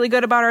feel really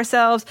good about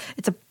ourselves.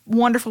 It's a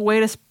wonderful way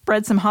to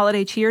spread some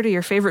holiday cheer to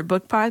your favorite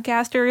book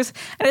podcasters.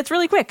 And it's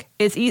really quick.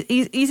 It's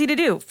easy to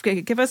do.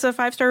 Give us a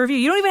 5-star review.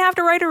 You don't even have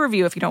to write a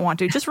review if you don't want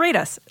to. Just rate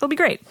us. It'll be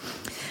great.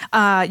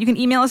 You can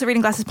email us at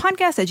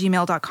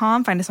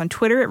readingglassespodcast@gmail.com. Find us on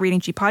Twitter at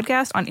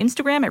readinggpodcast, on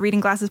Instagram at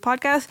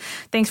readingglassespodcast.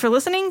 Thanks for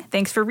listening.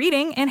 Thanks for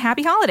reading, and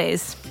happy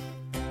holidays.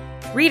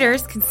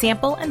 Readers can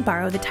sample and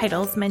borrow the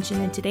titles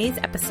mentioned in today's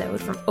episode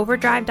from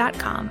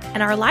Overdrive.com,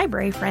 and our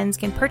library friends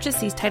can purchase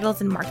these titles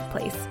in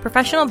Marketplace.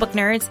 Professional Book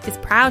Nerds is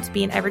proud to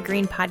be an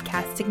Evergreen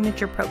Podcast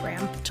signature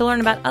program. To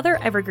learn about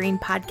other Evergreen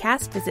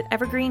podcasts, visit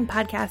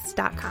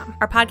evergreenpodcasts.com.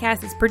 Our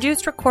podcast is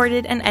produced,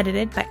 recorded, and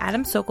edited by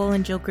Adam Sokol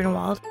and Jill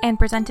Grunewald, and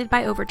presented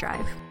by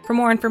Overdrive. For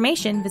more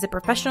information, visit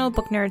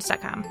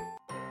professionalbooknerds.com.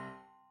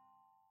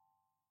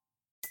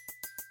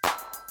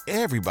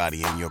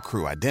 Everybody in your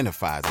crew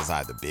identifies as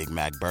either Big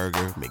Mac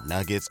Burger,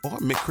 McNuggets, or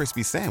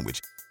McCrispy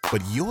Sandwich.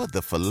 But you're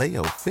the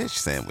Filet-O-Fish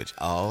Sandwich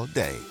all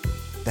day.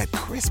 That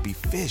crispy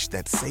fish,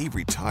 that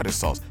savory tartar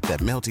sauce, that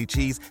melty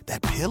cheese,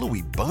 that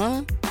pillowy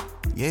bun.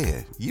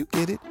 Yeah, you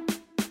get it.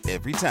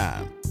 Every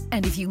time.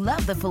 And if you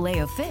love the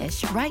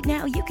Filet-O-Fish, right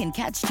now you can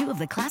catch 2 of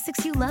the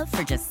classics you love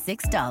for just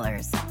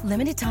 $6.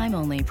 Limited time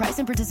only. Price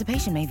and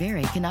participation may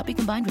vary. Cannot be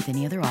combined with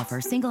any other offer.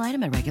 Single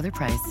item at regular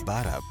price.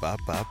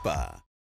 Ba-da-ba-ba-ba.